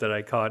sailfish that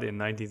I caught in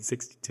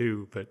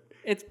 1962, but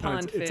it's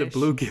pond fish. It's a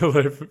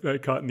bluegill I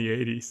caught in the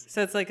 80s.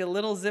 So it's like a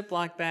little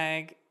Ziploc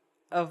bag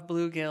of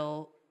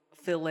bluegill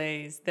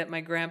fillets that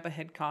my grandpa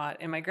had caught,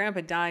 and my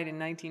grandpa died in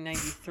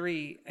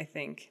 1993, I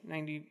think.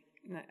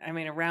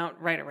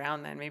 Right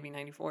around then, maybe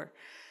 94.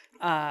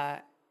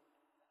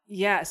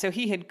 Yeah, so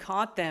he had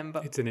caught them,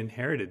 but it's an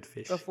inherited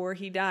fish before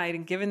he died,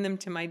 and given them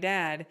to my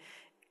dad.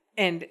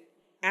 And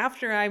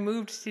after I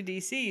moved to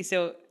DC,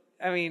 so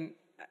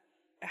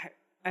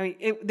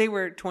they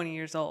were 20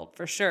 years old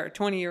for sure.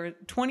 20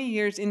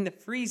 years in the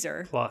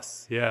freezer.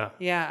 Plus, yeah.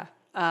 Yeah.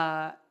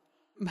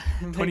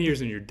 20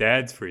 years in your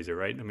dad's freezer,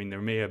 right? I mean,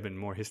 there may have been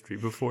more history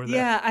before that.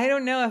 Yeah, I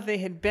don't know if they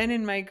had been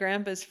in my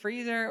grandpa's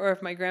freezer or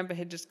if my grandpa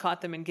had just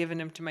caught them and given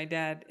them to my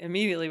dad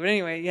immediately. But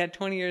anyway, yeah,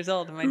 20 years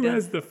old. And Who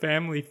has the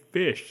family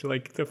fish?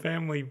 Like the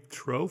family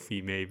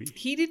trophy, maybe?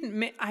 He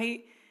didn't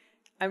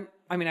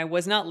I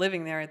was not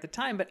living there at the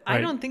time, but right.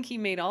 I don't think he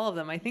made all of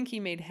them. I think he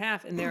made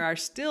half, and there are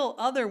still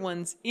other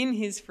ones in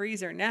his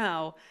freezer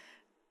now.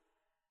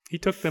 He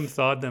took them,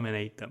 thawed them, and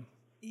ate them.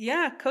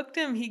 Yeah, cooked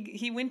them.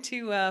 He went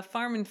to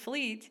Farm and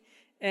Fleet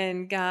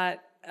and got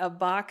a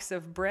box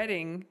of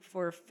breading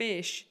for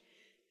fish,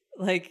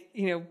 like,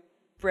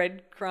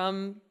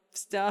 breadcrumb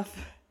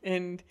stuff,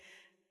 and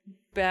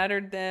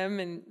battered them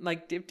and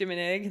like dipped them in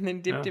egg and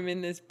then dipped them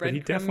in this breadcrumb. But he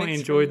definitely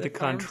enjoyed the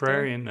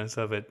contrarianness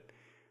of it.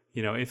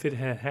 If it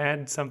had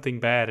had something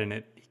bad in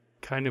it, he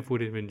kind of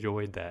would have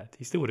enjoyed that.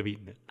 He still would have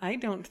eaten it. I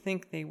don't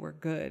think they were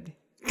good.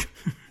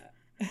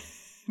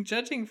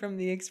 Judging from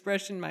the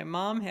expression my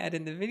mom had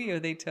in the video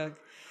they took,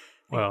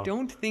 I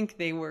don't think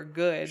they were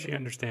good. She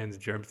understands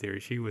germ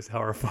theory. She was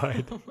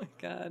horrified. Oh my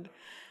God.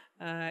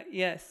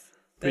 Yes.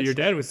 But your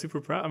dad was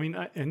super proud. I mean,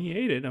 and he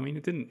ate it. I mean,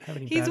 it didn't have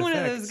any bad effects. He's one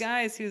of those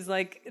guys who's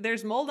like,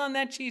 there's mold on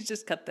that cheese,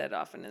 just cut that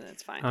off and then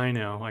it's fine. I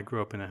know. I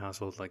grew up in a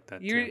household like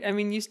that too. I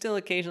mean, you still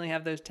occasionally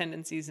have those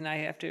tendencies, and I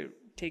have to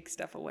take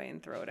stuff away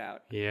and throw it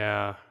out.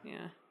 Yeah.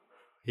 Yeah.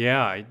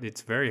 Yeah,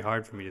 it's very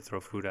hard for me to throw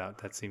food out.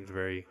 That seems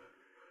very,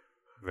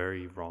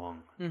 very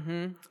wrong.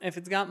 Mm-hmm. If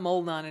it's got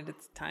mold on it,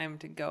 it's time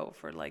to go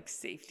for like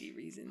safety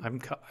reasons.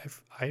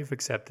 I've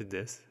accepted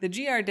this. The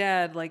GR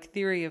Dad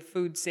theory of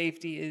food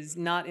safety is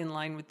not in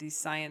line with the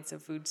science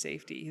of food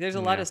safety. There's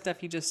a lot of stuff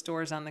he just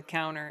stores on the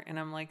counter, and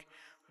I'm like,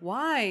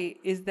 why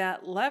is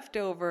that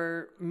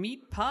leftover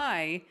meat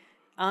pie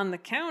on the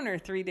counter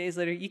 3 days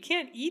later? You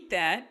can't eat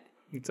that.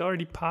 It's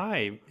already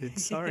pie.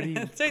 It's already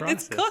processed.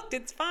 It's cooked.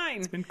 It's fine.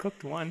 It's been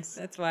cooked once.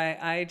 That's why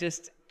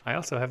I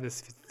also have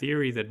this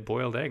theory that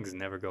boiled eggs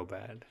never go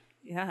bad.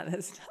 Yeah,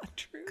 that's not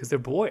true. Because they're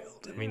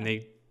boiled. I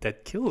mean,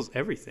 that kills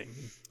everything.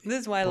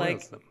 This is why,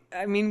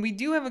 we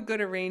do have a good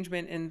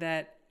arrangement in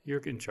that you're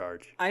in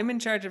charge. I'm in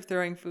charge of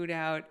throwing food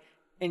out,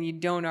 and you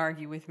don't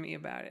argue with me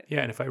about it.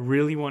 Yeah, and if I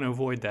really want to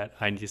avoid that,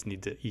 I just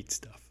need to eat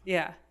stuff.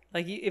 Yeah,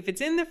 if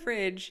it's in the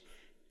fridge,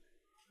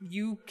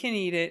 you can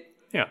eat it.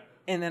 Yeah.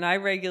 And then I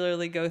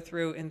regularly go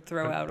through and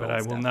throw out old stuff. But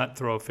I will not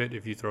throw a fit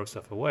if you throw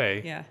stuff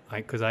away. Yeah.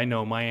 Because I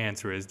know my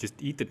answer is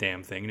just eat the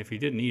damn thing. And if you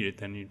didn't eat it,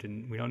 then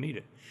we don't need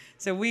it.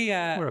 So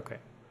we're okay.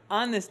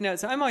 On this note,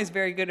 so I'm always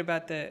very good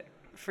about the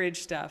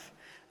fridge stuff.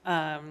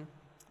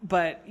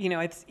 But,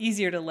 it's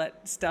easier to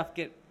let stuff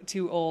get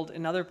too old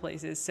in other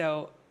places.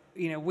 So,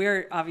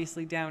 we're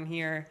obviously down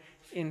here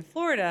in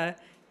Florida.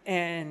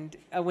 And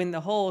when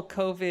the whole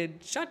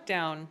COVID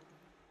shutdown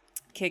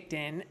kicked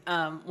in,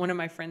 one of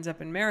my friends up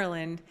in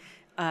Maryland,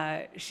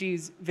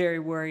 she's very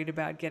worried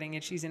about getting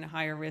it. She's in a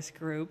higher risk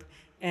group,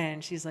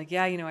 and she's like,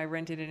 yeah, I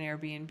rented an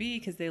Airbnb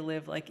because they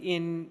live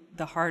in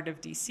the heart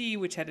of DC,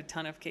 which had a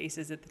ton of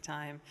cases at the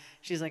time.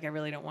 She's like, I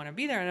really don't want to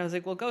be there. And I was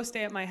like, well, go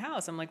stay at my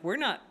house. I'm like, we're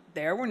not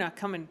there. We're not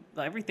coming.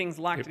 Everything's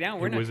locked down.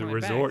 We're not coming back. It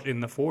was a resort in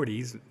the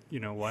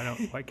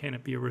 40s. Why can't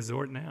it be a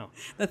resort now?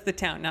 That's the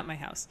town, not my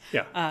house.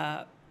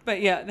 Yeah. But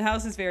yeah, the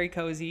house is very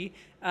cozy,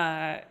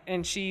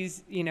 and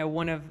she's,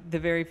 one of the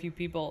very few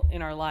people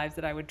in our lives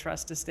that I would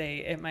trust to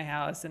stay at my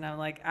house. And I'm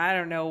like, I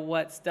don't know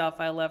what stuff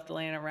I left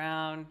laying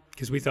around.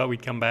 Because we thought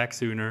we'd come back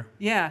sooner.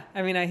 Yeah.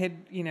 I mean, I had,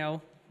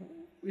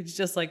 it's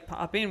just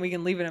pop in. We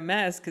can leave it a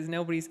mess because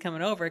nobody's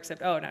coming over except,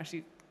 now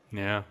she.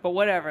 Yeah. But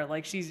whatever.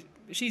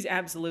 She's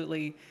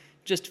absolutely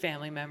just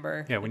family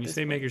member. Yeah. When you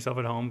say make yourself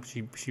at home,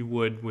 she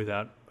would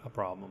without a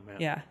problem.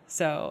 Yeah.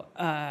 So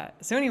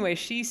anyway,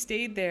 she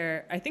stayed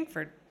there, I think,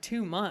 for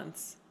 2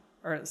 months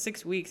or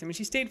 6 weeks. I mean,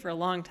 she stayed for a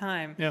long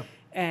time. Yeah.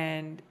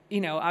 And,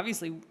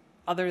 obviously,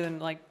 other than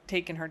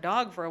taking her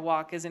dog for a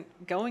walk, isn't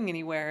going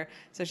anywhere.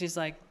 So she's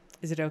like,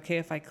 is it okay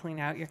if I clean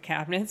out your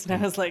cabinets? And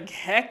I was like,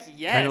 heck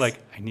yes. Kind of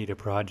I need a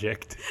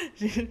project.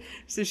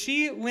 So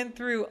she went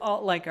through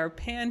all our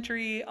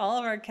pantry, all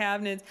of our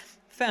cabinets,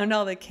 found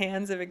all the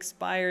cans of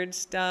expired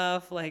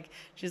stuff.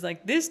 She's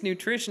like, this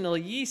nutritional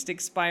yeast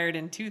expired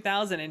in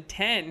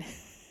 2010.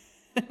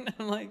 And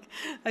I'm like,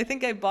 I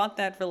think I bought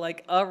that for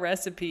a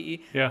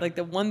recipe. Yeah.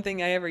 The one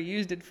thing I ever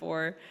used it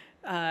for.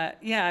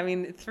 Yeah, I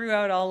mean, threw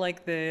out all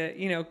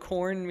the,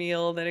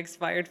 cornmeal that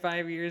expired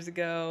 5 years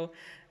ago.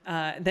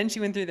 Then she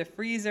went through the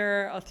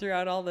freezer, threw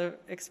out all the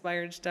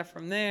expired stuff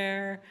from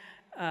there.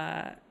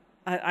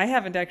 I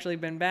haven't actually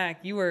been back.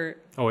 You were.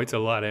 Oh, it's a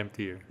lot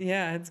emptier.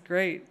 Yeah, it's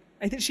great.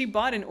 I think she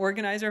bought an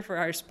organizer for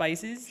our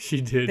spices. She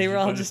did. They were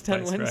all bought a just on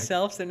spice one rack.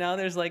 shelf, so now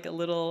there's like a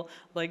little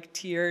like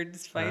tiered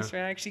spice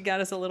rack. She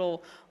got us a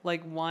little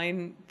like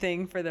wine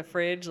thing for the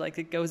fridge, like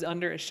it goes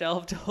under a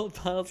shelf to hold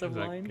bottles of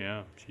wine.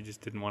 Yeah, she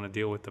just didn't want to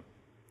deal with the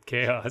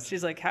chaos.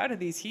 She's like, how do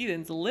these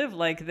heathens live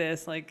like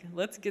this? Like,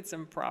 let's get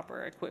some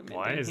proper equipment.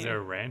 Why is here.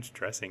 there ranch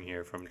dressing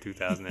here from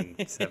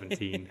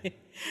 2017?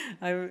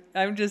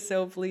 I'm just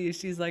so pleased.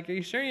 She's like, are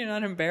you sure you're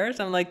not embarrassed?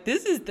 I'm like,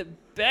 this is the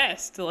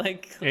best.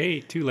 Like,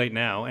 A, too late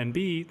now, and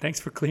B, thanks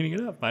for cleaning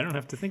it up. I don't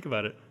have to think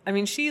about it. I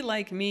mean, she,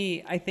 like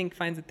me, I think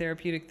finds it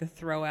therapeutic to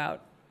throw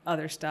out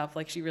other stuff.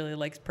 Like, she really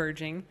likes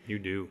purging. You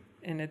do.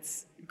 And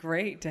it's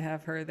great to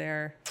have her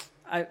there.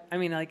 I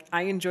mean, like,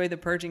 I enjoy the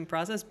purging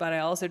process, but I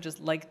also just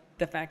like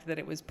the fact that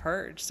it was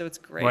purged. So it's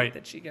great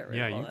that she got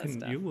rid of all that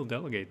stuff. You will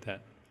delegate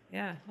that.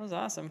 Yeah, that was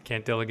awesome.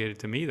 Can't delegate it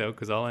to me, though,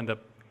 because I'll end up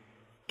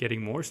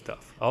getting more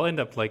stuff. I'll end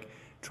up, like,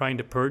 trying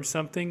to purge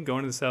something,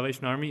 going to the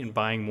Salvation Army, and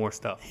buying more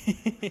stuff.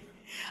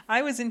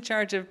 I was in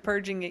charge of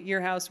purging at your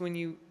house when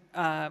you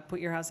put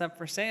your house up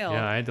for sale.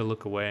 Yeah, I had to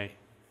look away.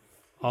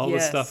 All the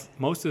stuff,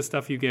 most of the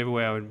stuff you gave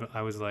away,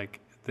 I was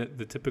like,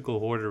 the typical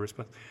hoarder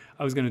response.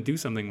 I was going to do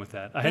something with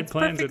that. I had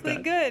plans with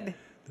that. That's perfectly good.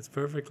 That's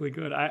perfectly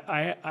good.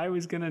 I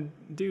was going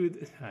to do...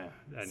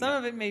 Some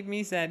of it made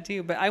me sad,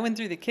 too. But I went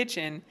through the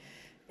kitchen,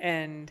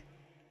 and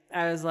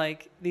I was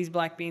like, these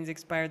black beans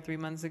expired 3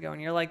 months ago.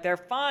 And you're like, they're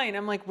fine.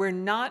 I'm like, we're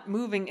not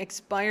moving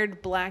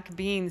expired black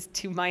beans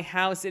to my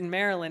house in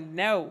Maryland.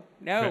 No.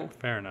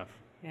 Fair enough.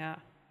 Yeah.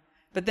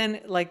 But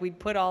then, like, we'd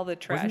put all the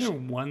trash... Wasn't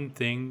there one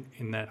thing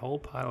in that whole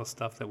pile of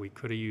stuff that we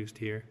could have used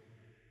here?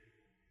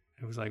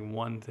 It was like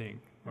one thing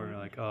where we're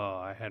like,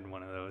 oh, I had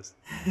one of those.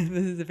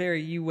 This is a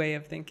very you way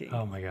of thinking.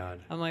 Oh, my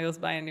God. I'm like, let's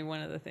buy a new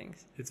one of the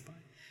things. It's fine.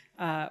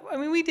 I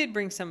mean, we did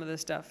bring some of the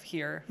stuff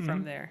here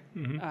from there,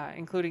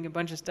 including a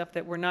bunch of stuff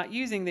that we're not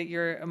using that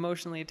you're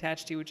emotionally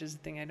attached to, which is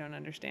the thing I don't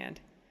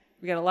understand.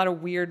 We got a lot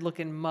of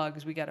weird-looking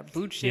mugs. We got a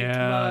boot-shaped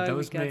mug.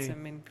 We got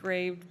some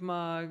engraved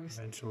mugs.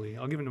 Eventually.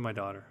 I'll give them to my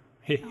daughter.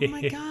 Oh,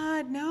 my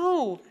God,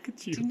 no. Look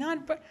at you. Do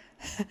not...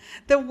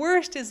 The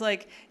worst is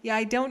like, yeah,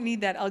 I don't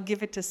need that. I'll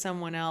give it to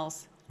someone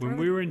else. When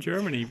we were in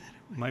Germany,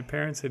 my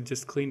parents had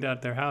just cleaned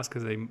out their house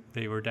because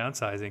they were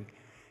downsizing.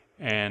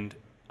 And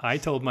I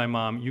told my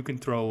mom, you can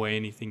throw away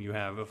anything you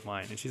have of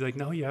mine. And she's like,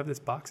 no, you have this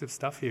box of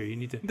stuff here. You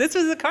need to... This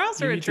was the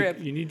Karlsruhe trip.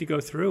 You need to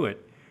go through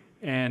it.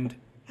 And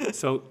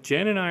so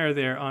Jen and I are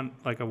there on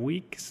like a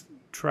week's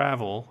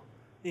travel,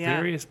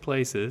 various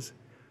places.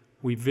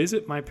 We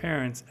visit my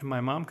parents, and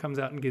my mom comes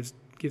out and gives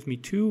me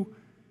two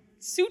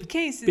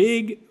suitcases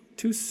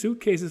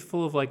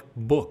full of like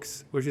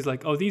books, where she's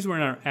like, oh, these were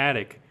in our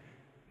attic.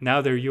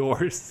 Now they're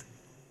yours.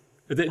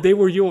 They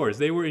were yours.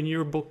 They were in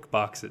your book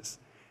boxes.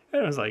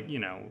 And I was like,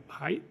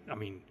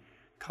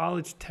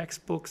 college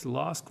textbooks,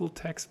 law school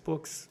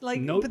textbooks,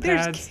 like notepads. But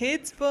there's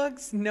kids'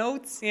 books,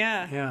 notes,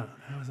 yeah. Yeah.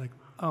 I was like,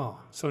 oh.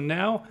 So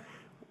now,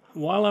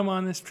 while I'm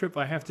on this trip,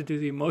 I have to do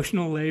the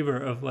emotional labor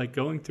of like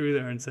going through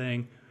there and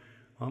saying,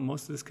 well,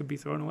 most of this could be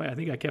thrown away. I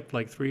think I kept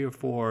like 3 or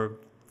 4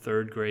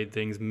 third grade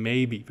things,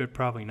 maybe, but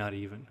probably not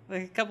even.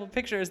 Like a couple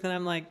pictures, then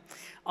I'm like,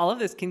 all of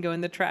this can go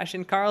in the trash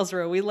in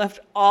Karlsruhe. We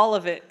left all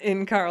of it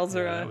in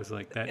Karlsruhe. Yeah, it was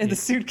like that. And the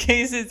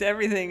suitcases,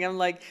 everything. I'm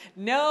like,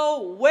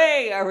 no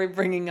way are we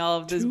bringing all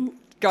of this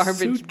garbage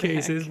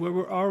suitcases back. Where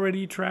we're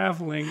already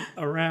traveling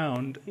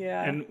around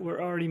and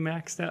we're already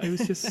maxed out. It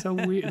was just so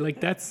weird. Like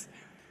that's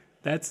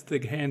the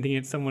handing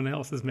it someone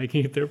else is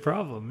making it their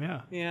problem.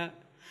 Yeah. Yeah.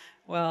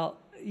 Well,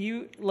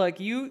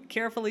 you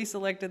carefully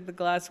selected the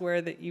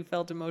glassware that you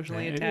felt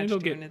emotionally attached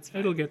to, and it's fine.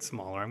 It'll get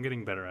smaller. I'm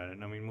getting better at it.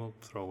 I mean, we'll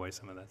throw away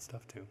some of that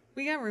stuff too.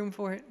 We got room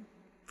for it.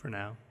 For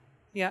now.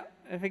 Yeah.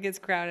 If it gets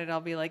crowded,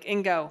 I'll be like,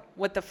 Ingo,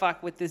 what the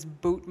fuck with this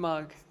boot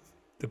mug?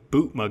 The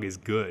boot mug is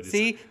good.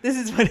 See, this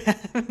is what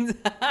happens.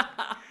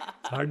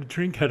 It's hard to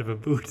drink out of a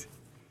boot.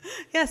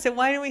 Yeah, so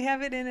why do we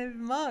have it in a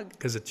mug?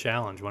 Because a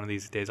challenge. One of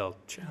these days I'll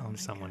challenge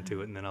someone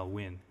to it, and then I'll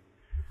win.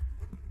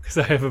 Because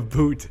I have a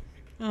boot.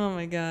 Oh,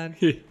 my God.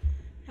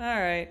 All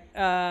right.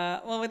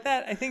 Well, with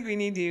that, I think we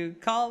need to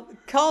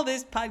call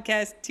this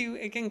podcast to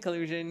a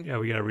conclusion. Yeah,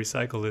 we got to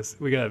recycle this.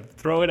 We got to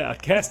throw it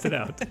out, cast it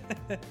out.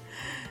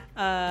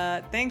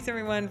 Thanks,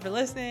 everyone, for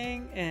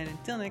listening. And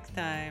until next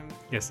time.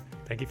 Yes.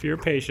 Thank you for your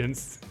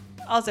patience.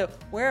 Also,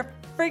 wear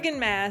a friggin'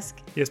 mask.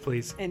 Yes,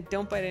 please. And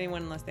don't bite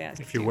anyone unless they ask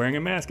you. If you're wearing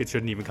a mask, it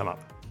shouldn't even come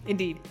up.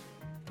 Indeed.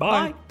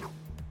 Bye. Bye.